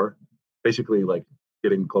 WAR, basically like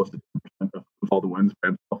getting close to 10% of all the wins by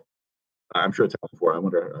himself. I'm sure it's happened before. I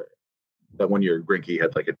wonder that one year Greinke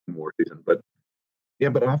had like a 10 WAR season, but yeah.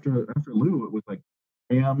 But after Lou, it was like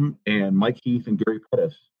Graham and Mike Heath and Gary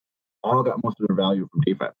Pettis all got most of their value from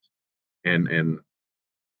defense, and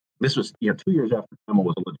this was 2 years after Kimmel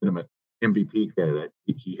was a legitimate MVP candidate.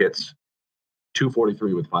 He hits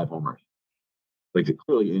 243 with 5 homers, like he's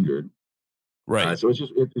clearly injured. Right. So it's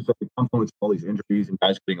like a confluence of all these injuries and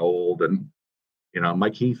guys getting old, and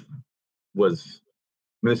Mike Heath was.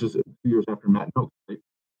 I mean, this is 2 years after Matt Noakes. Right?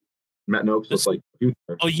 Matt Noakes was like future.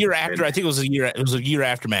 Oh, year after. I think it was a year. It was a year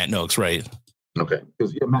after Matt Noakes, right? Okay,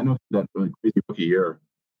 because Matt Noakes had that really crazy rookie year,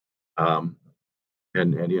 and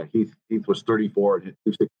Heath was 34 and hit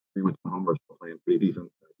 263 with 10 homers playing pretty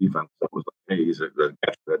decent defense. That was like, hey, he's a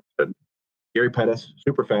catcher. That Gary Pettis,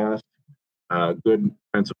 super fast, good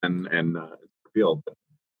defenseman and field. But,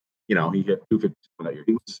 he hit 257 that year.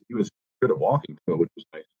 He was good at walking too, which was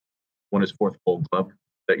nice. Won his 4th Gold Glove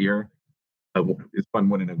that year. It's fun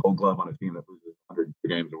winning a Gold Glove on a team that loses 100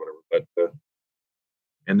 games or whatever. But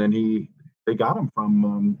and then they got him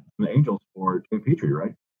from the Angels for Dan Petrie,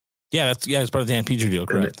 right? Yeah, it's part of the Dan Petrie deal,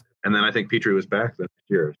 correct? And then I think Petrie was back that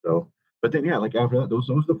year. So, but then like after that, those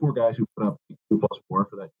are the 4 guys who put up 2+ WAR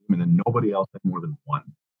for that team, and then nobody else had more than 1.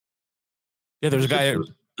 Yeah, there's a guy.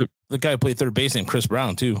 The guy who played third base named Chris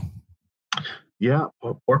Brown too. Yeah,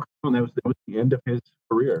 poor Chris Brown. That was the end of his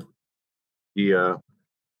career.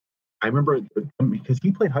 I remember because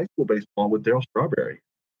he played high school baseball with Darryl Strawberry.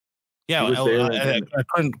 Yeah,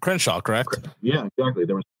 Crenshaw, correct? Yeah, exactly.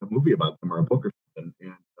 There was a movie about him or a book or something,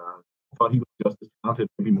 and I thought he was just as talented,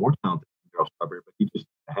 maybe more talented than Darryl Strawberry, but he just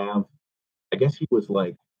I guess he was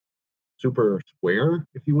like super square,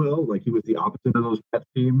 if you will. Like he was the opposite of those pet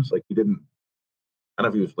teams. Like he didn't, I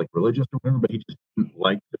don't know if he was like religious or whatever, but he just didn't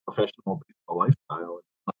like the professional baseball lifestyle.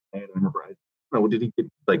 And I remember, I don't know, did he get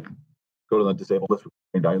like go to the disabled list with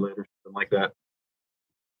dilate or something like that?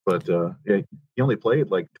 But he only played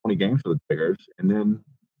like 20 games for the Tigers, and then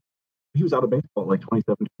he was out of baseball at like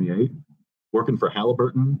 27, 28, working for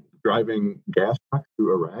Halliburton, driving gas trucks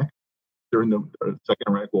through Iraq during the Second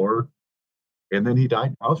Iraq War, and then he died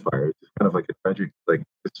in house fire. It's just kind of like a tragic, like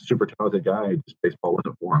this super talented guy, just baseball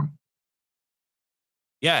wasn't for him.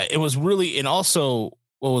 Yeah, it was really, and also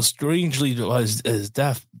what was strangely was his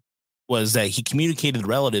death was that he communicated to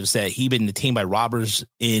relatives that he'd been detained by robbers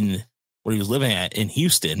in where he was living at in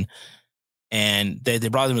Houston, and they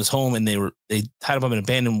brought him to his home, and they tied him up and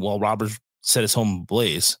abandoned him while robbers set his home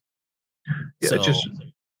ablaze. Yeah, so, it's just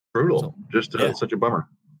brutal. Such a bummer.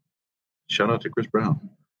 Shout out to Chris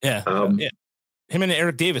Brown. Yeah, him and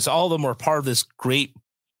Eric Davis, all of them were part of this great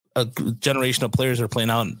generation of players that are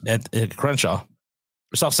playing out at Crenshaw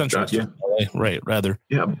or South Central. Yeah, right, rather.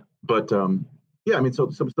 Yeah, but I mean, so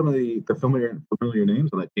some of the familiar names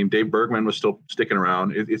on that team. Dave Bergman was still sticking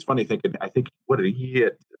around. It's funny thinking. I think what did he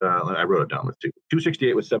hit? I wrote it down. Let's see,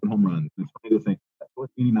 268 with 7 home runs. It's funny to think that was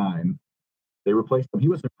 89. They replaced him. He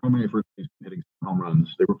was their primary first baseman, hitting 7 home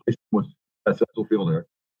runs. They replaced him with a central fielder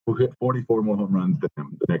who hit 44 more home runs than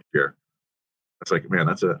him the next year. It's like, man,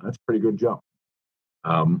 that's a pretty good jump.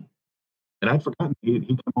 And I'd forgotten he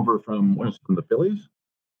came over from the Phillies.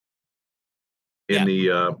 In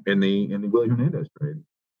the Willie Hernandez trade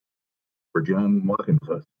for John Watkins.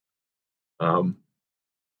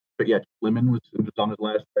 But yeah, Lemon was on his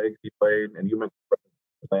last leg. He played, and you mentioned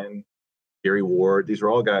Glenn, Gary Ward. These are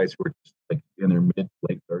all guys who were just like in their mid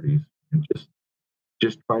late 30s and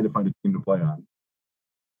just trying to find a team to play on.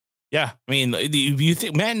 Yeah, I mean, you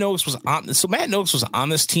think Matt Noakes was on? So Matt Noakes was on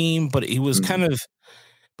this team, but he was kind of.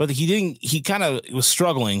 But he didn't. He kind of was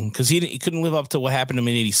struggling because he couldn't live up to what happened to him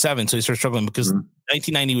in '87. So he started struggling because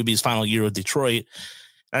 1990 would be his final year with Detroit.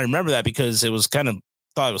 And I remember that because it was kind of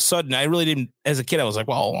thought it was sudden. I really didn't. As a kid, I was like,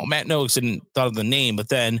 "Well, Matt Noakes," didn't thought of the name. But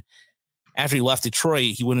then after he left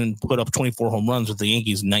Detroit, he went and put up 24 home runs with the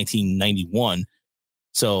Yankees in 1991.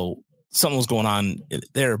 So something was going on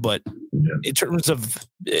there. But in terms of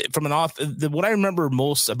from an off, what I remember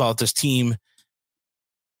most about this team,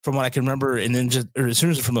 from what I can remember, and then just or as soon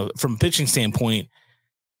as from a pitching standpoint,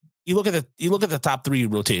 you look at the top three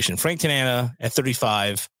rotation: Frank Tanana at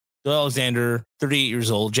 35, Bill Alexander 38 years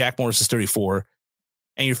old, Jack Morris is 34,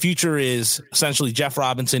 and your future is essentially Jeff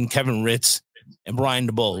Robinson, Kevin Ritz, and Brian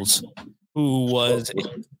DeBose, who was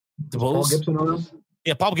Paul Gibson around?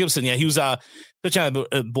 Yeah, Paul Gibson. Yeah, he was pitching out of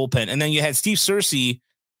the bullpen, and then you had Steve Cersei.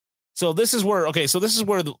 So this is where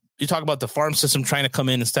you talk about the farm system trying to come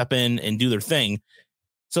in and step in and do their thing.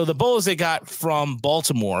 So the Bulls they got from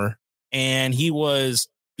Baltimore, and he was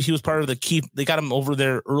part of the Keith. They got him over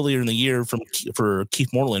there earlier in the year for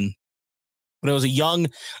Keith Moreland, but it was a young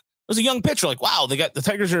pitcher. Like, wow, the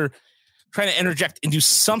Tigers are trying to interject and do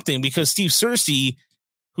something because Steve Cersei,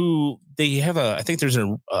 who they have I think there's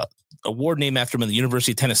an award named after him in the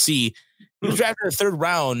University of Tennessee, who was drafted in the third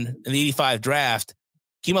round in the 85 draft,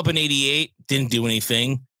 came up in 88, didn't do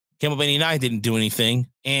anything. Came up in 89, didn't do anything.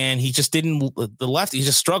 And he just didn't, the left, he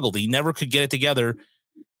just struggled. He never could get it together.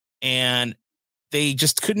 And they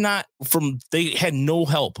just could not, they had no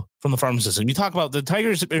help from the farm system. You talk about the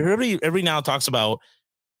Tigers, every now talks about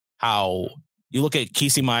how you look at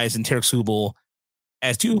Casey Mize and Tarek Subel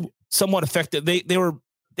as two somewhat effective. They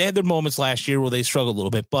had their moments last year where they struggled a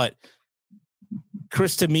little bit, but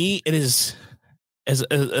Chris, to me, it is as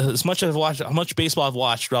much as I've watched, how much baseball I've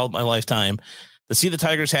watched throughout my lifetime, to see the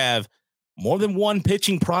Tigers have more than one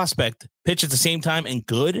pitching prospect pitch at the same time and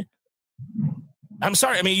good. I'm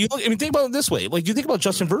sorry. I mean, think about it this way. Like, you think about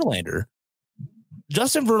Justin Verlander.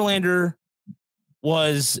 Justin Verlander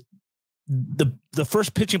was the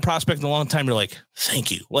first pitching prospect in a long time. You're like,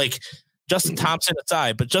 thank you. Like, Justin Thompson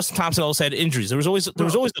aside, but Justin Thompson also had injuries. There was always a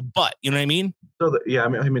but. You know what I mean? So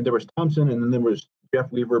I mean, there was Thompson, and then there was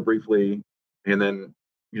Jeff Weaver briefly, and then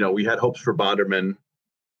we had hopes for Bonderman.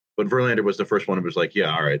 But Verlander was the first one who was like,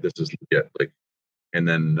 yeah, all right, this is legit. Like, and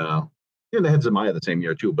then they had Zumaya the same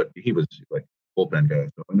year too, but he was like bullpen guy.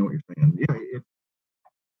 So I know what you're saying. Yeah,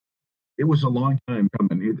 it was a long time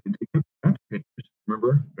coming. It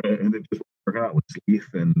remember, and it just worked out with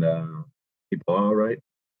Sleeth and Paul, right?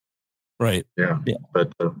 Right. Yeah.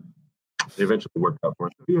 But they eventually worked out for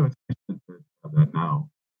us. So, yeah, it's nice to have that now.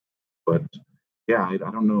 But yeah, I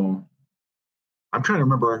don't know. I'm trying to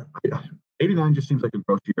remember. 89 just seems like a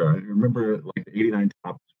gross year. I remember like the 89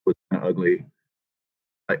 tops was kind of ugly.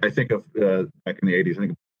 I think of back in the 80s. I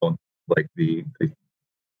think of like the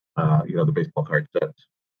baseball card sets.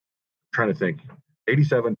 I'm trying to think.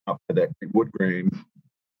 87 top had that wood grain.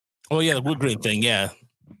 Oh yeah, the wood grain thing. Yeah.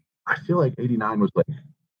 I feel like 89 was like,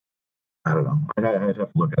 I don't know. I'd have to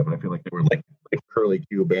look at it, but I feel like they were like curly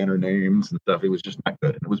Q banner names and stuff. It was just not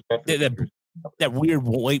good. And it was bad. That weird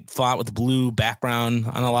white font with the blue background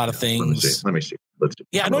on a lot of things. Let me see. Let's see.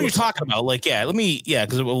 Yeah, I know what you're talking about. Like, yeah,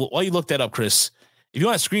 because while you look that up, Chris, if you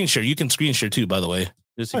want to screen share, you can screen share too, by the way.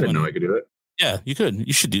 I didn't know I could do it. Yeah, you could.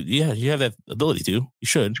 You should do. Yeah, you have that ability to. You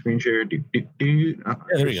should. Screen share. Yeah, there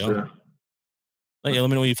you go. Let me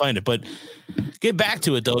know when you find it. But get back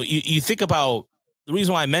to it, though. You think about the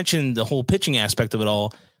reason why I mentioned the whole pitching aspect of it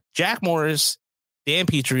all. Jack Morris, Dan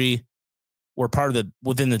Petrie were part of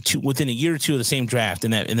within a year or two of the same draft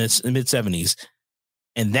in the mid 70s,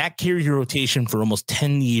 and that carried your rotation for almost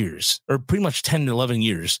 10 years, or pretty much 10 to 11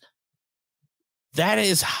 years. That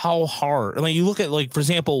is how hard. I mean, you look at, like, for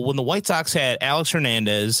example, when the White Sox had Alex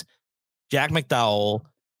Hernandez, Jack McDowell,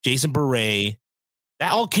 Jason Beret,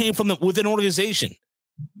 that all came from within an organization.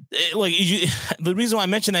 The reason why I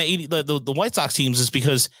mentioned that the White Sox teams is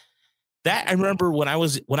because that I remember when I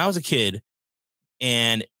was a kid,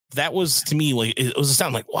 and that was, to me, like, it was a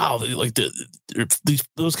sound like, wow, like it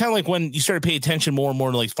was kind of like when you started paying attention more and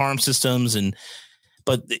more to like farm systems,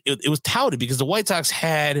 but it was touted because the White Sox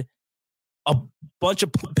had a bunch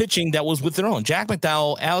of pitching that was with their own. Jack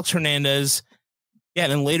McDowell, Alex Hernandez, yeah,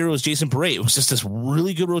 and then later it was Jason Beret. It was just this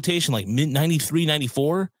really good rotation, like mid 93,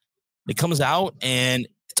 94. It comes out and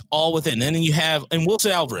it's all within. And then you have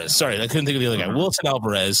Wilson Alvarez. Sorry, I couldn't think of the other guy. Wilson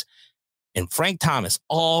Alvarez and Frank Thomas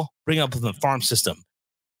all bring up the farm system.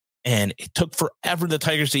 And it took forever the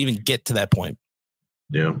Tigers to even get to that point.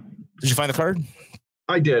 Yeah. Did you find the card?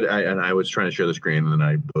 I did. I was trying to share the screen and then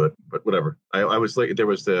I blew it, but whatever. I was like, I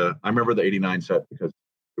remember the 89 set because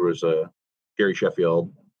there was Gary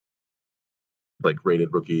Sheffield, like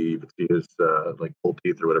rated rookie. You could see his like full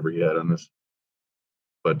teeth or whatever he had on this.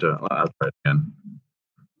 But I'll try it again.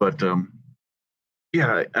 But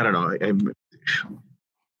yeah, I don't know.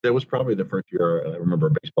 That was probably the first year I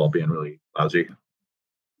remember baseball being really lousy.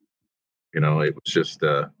 It was just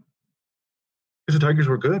because the Tigers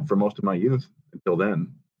were good for most of my youth until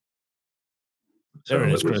then. So there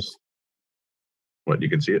it is, Chris. What, you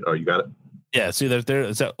can see it? Oh, you got it? Yeah, see there.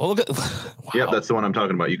 Is that? Oh, look at. Wow. Yeah, that's the one I'm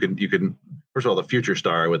talking about. You can. First of all, the future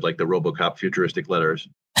star with like the RoboCop futuristic letters,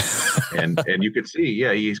 and you can see,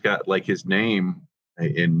 yeah, he's got like his name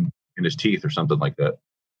in his teeth or something like that.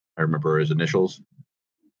 I remember his initials.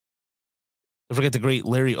 Don't forget the great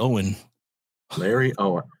Larry Owen. Larry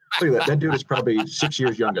Owen. Look at that. That dude is probably 6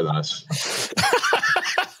 years younger than us.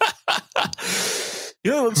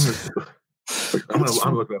 Yeah,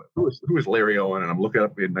 I'm looking at who is Larry Owen, and I'm looking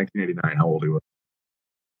up in 1989 how old he was.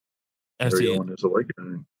 Larry Owen is a white guy.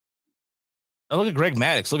 Oh, look at Greg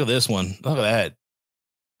Maddux. Look at this one. Look at that.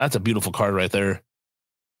 That's a beautiful card right there.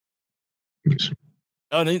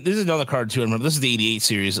 Oh, this is another card too. I remember this is the '88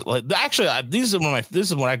 series. Like, actually, this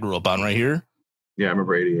is what I grew up on right here. Yeah, I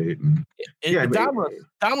remember '88. Yeah,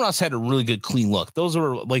 Dom Ross had a really good, clean look. Those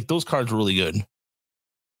cards were really good.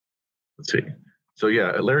 Let's see. So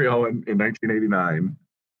yeah, Larry Owen in 1989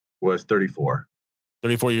 was 34.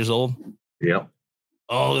 34 years old. Yep.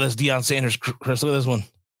 Oh, that's Deion Sanders. Chris, look at this one.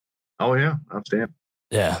 Oh yeah, outstanding.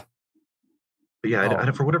 Yeah. But yeah,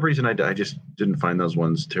 I, for whatever reason, I just didn't find those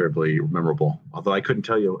ones terribly memorable. Although I couldn't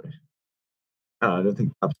tell you. I don't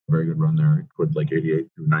think Topps had a very good run there. Toward like 88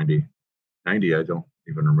 through 90. 90, I don't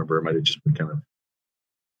even remember. It might have just been kind of.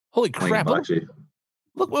 Holy crap!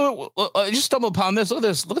 Look, I just stumbled upon this. Look at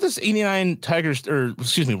this. Look at this 89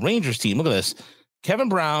 Rangers team. Look at this. Kevin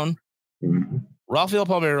Brown, Rafael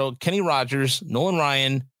Palmeiro, Kenny Rogers, Nolan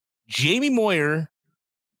Ryan, Jamie Moyer.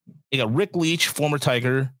 You got Rick Leach, former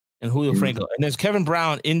Tiger, and Julio Franco. And there's Kevin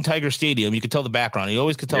Brown in Tiger Stadium. You could tell the background. You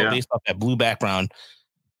always could tell based off that blue background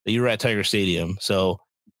that you were at Tiger Stadium. So,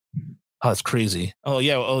 that's crazy. Oh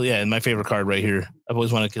yeah. And my favorite card right here. I've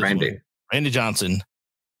always wanted to kill Randy Johnson.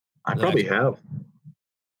 I probably have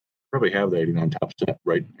the 89 Topps set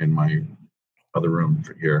right in my other room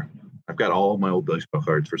here. I've got all my old baseball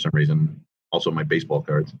cards for some reason. Also my baseball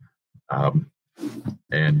cards.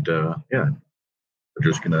 They're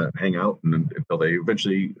just going to hang out until they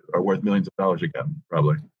eventually are worth millions of dollars again,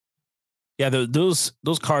 probably. Yeah, those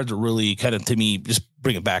cards are really kind of, to me, just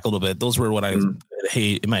bring it back a little bit. Those were what I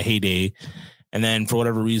in my heyday. And then for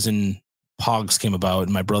whatever reason, Pogs came about,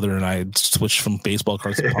 and my brother and I switched from baseball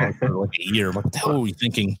cards to Pogs for like a year. What the hell were we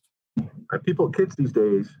thinking? Kids these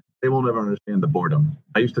days, they will never understand the boredom.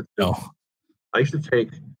 I used to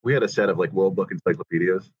take, we had a set of like World Book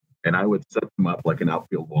encyclopedias, and I would set them up like an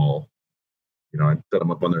outfield wall. You know, I'd set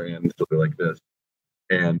them up on their end, so they're like this.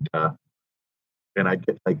 And I'd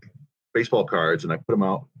get like baseball cards, and I put them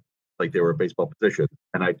out like they were baseball positions.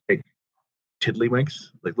 And I'd take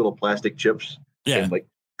tiddlywinks, like little plastic chips. Yeah. And like,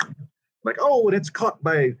 oh, and it's caught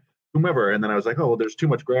by whomever. And then I was like, oh, well, there's too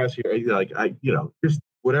much grass here. Like, just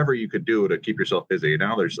whatever you could do to keep yourself busy.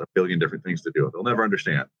 Now there's a billion different things to do. They'll never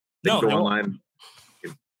understand. They can go online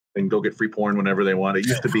and go get free porn whenever they want. It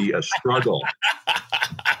used to be a struggle.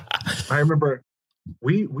 I remember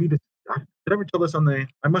did I ever tell this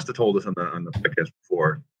I must have told this on the podcast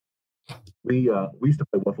before. We used to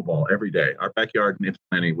play wiffle ball every day. Our backyard in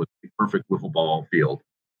Ypsilanti was the perfect wiffle ball field.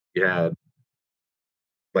 We had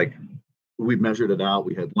we measured it out.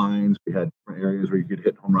 We had lines. We had different areas where you could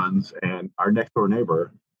hit home runs. And our next door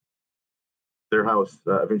neighbor, their house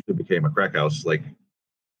eventually became a crack house, like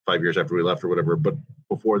 5 years after we left or whatever. But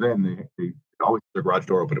before then, they always had their garage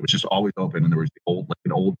door open. It was just always open, and there was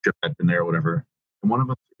an old chip head in there or whatever. And one of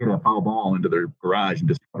us hit a foul ball into their garage and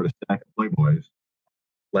discovered a stack of Playboys,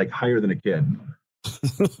 like higher than a kid.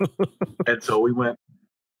 And so we went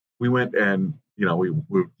and we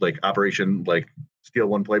like operation, like steal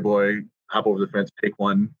one Playboy, hop over the fence, take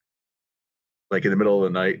one, like in the middle of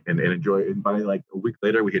the night, and enjoy it. And by like a week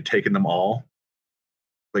later, we had taken them all,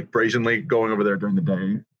 like brazenly going over there during the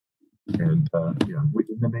day. And then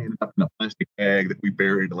they ended up in a plastic bag that we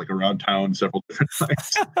buried like around town several different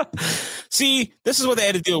times. See, this is what they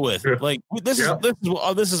had to deal with. Like this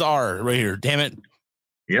is our right here. Damn it.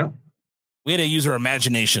 Yeah. We had to use our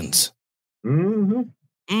imaginations. Mm-hmm.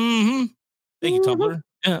 Mm-hmm. Thank you, Tumblr.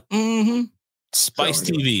 Yeah. Mm-hmm. Spice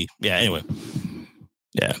TV. Yeah. Anyway.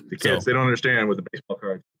 Yeah. The kids, they don't understand what the baseball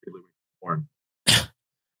cards porn.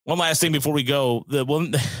 One last thing before we go. The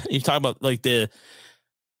one you talk about, like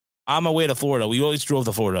on my way to Florida, we always drove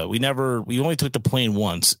to Florida. We only took the plane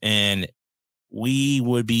once, and we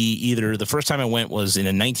would be either the first time I went was in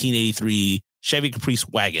a 1983 Chevy Caprice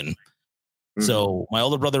wagon. Mm-hmm. So my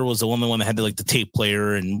older brother was the one that had the tape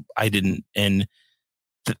player, and I didn't. And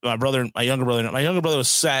my younger brother was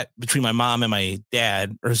sat between my mom and my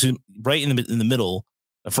dad, or right in the middle,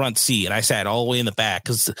 the front seat, and I sat all the way in the back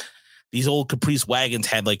because these old Caprice wagons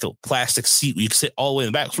had like a plastic seat where you could sit all the way in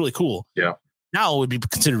the back. It's really cool. Yeah. Now it would be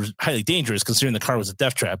considered highly dangerous considering the car was a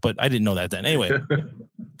death trap, but I didn't know that then. Anyway,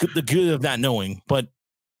 the good of not knowing. But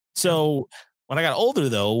so when I got older,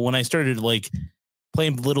 though, when I started like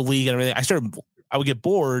playing Little League and everything, I would get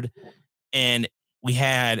bored, and we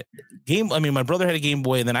had my brother had a Game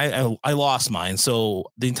Boy, and then I lost mine.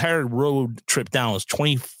 So the entire road trip down was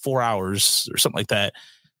 24 hours or something like that.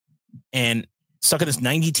 And stuck in this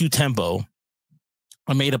 92 tempo.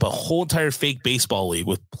 I made up a whole entire fake baseball league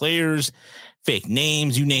with players, fake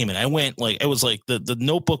names, you name it. I went it was like the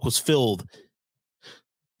notebook was filled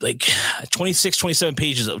like 26, 27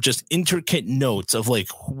 pages of just intricate notes of like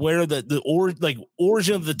where the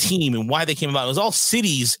origin of the team and why they came about. It was all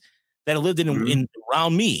cities that lived in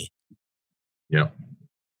around me. Yeah.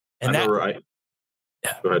 And Go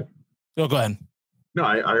ahead. No, go ahead. No,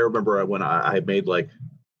 I remember when I made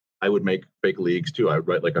I would make fake leagues too. I would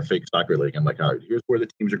write like a fake soccer league. I'm like, all right, here's where the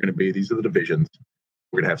teams are going to be. These are the divisions.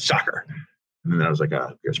 We're going to have soccer. And then I was like,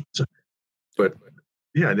 here's soccer. But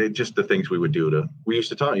yeah, just the things we would do we used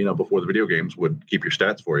to talk, before the video games would keep your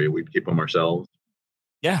stats for you. We'd keep them ourselves.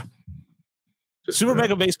 Yeah. Super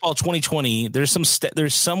Mega Baseball 2020. There's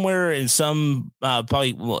somewhere in some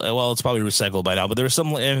probably it's probably recycled by now, but there's some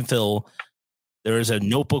landfill. There is a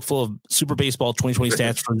notebook full of Super Baseball 2020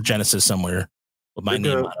 stats for the Genesis somewhere with my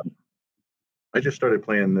name on it. I just started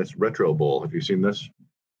playing this Retro Bowl. Have you seen this?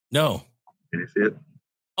 No. Can you see it?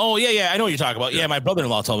 Oh yeah, I know what you're talking about. Yeah, my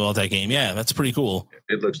brother-in-law told me about that game. Yeah, that's pretty cool.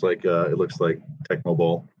 It looks like Tecmo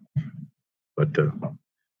Bowl, but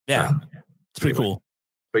yeah, it's pretty cool.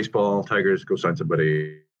 Baseball, Tigers, go sign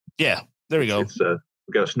somebody. Yeah, there we go. It's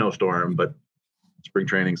we got a snowstorm, but spring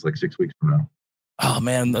training's like 6 weeks from now. Oh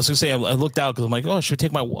man, I was gonna say I looked out because I'm like, oh, should I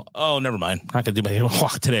take my walk? Oh, never mind. Not gonna do my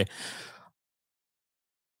walk today.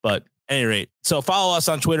 But at any rate, so follow us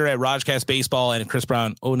on Twitter at Rogcast Baseball and Chris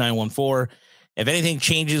Brown 0914. If anything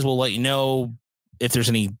changes, we'll let you know if there's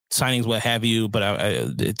any signings, what have you. But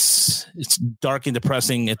it's dark and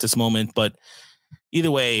depressing at this moment. But either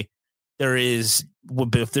way,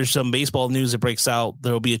 if there's some baseball news that breaks out,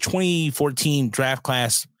 there will be a 2014 draft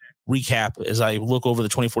class recap as I look over the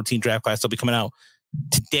 2014 draft class. They'll be coming out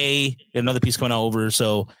today. Another piece coming out over.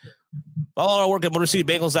 So follow our work at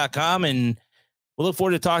MotorCityBengals.com, and we'll look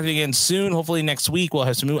forward to talking again soon. Hopefully next week we'll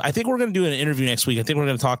have some. I think we're going to do an interview next week. I think we're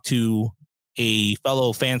going to talk to a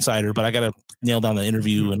fellow fan-sider, but I got to nail down the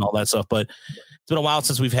interview and all that stuff. But it's been a while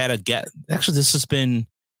since we've had a guest. Actually, this has been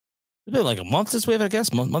like a month since we have a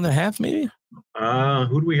guest, month and a half, maybe.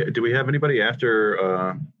 Who do we have anybody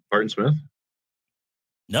after Barton Smith?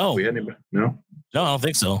 No, we had anybody? No, I don't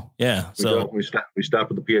think so. Yeah, we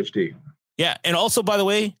stopped with the PhD. Yeah, and also, by the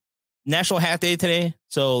way, National Hat Day today,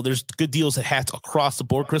 so there's good deals at hats across the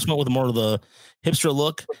board. Chris went with more of the hipster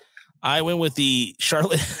look. I went with the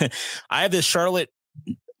Charlotte. I have the Charlotte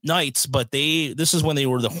Knights, but this is when they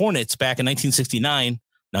were the Hornets back in 1969.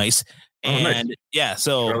 Nice. And nice. Yeah,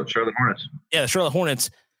 so Charlotte Hornets. Yeah, the Charlotte Hornets.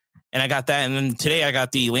 And I got that. And then today I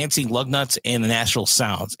got the Lansing Lugnuts and the Nashville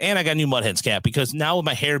Sounds. And I got a new Mudheads cap because now with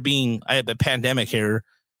my hair I had the pandemic hair,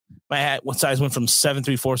 my hat size went from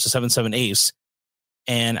 7/3/4 to 7/7/8.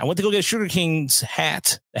 And I went to go get a Sugar Kings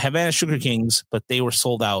hat, the Havana Sugar Kings, but they were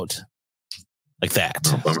sold out like that.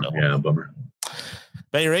 Oh, bummer. So, yeah, bummer.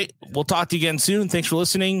 At any rate, we'll talk to you again soon. Thanks for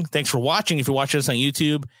listening. Thanks for watching. If you're watching us on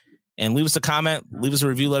YouTube, and leave us a comment, leave us a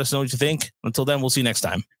review. Let us know what you think. Until then, we'll see you next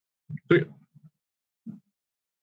time. See you.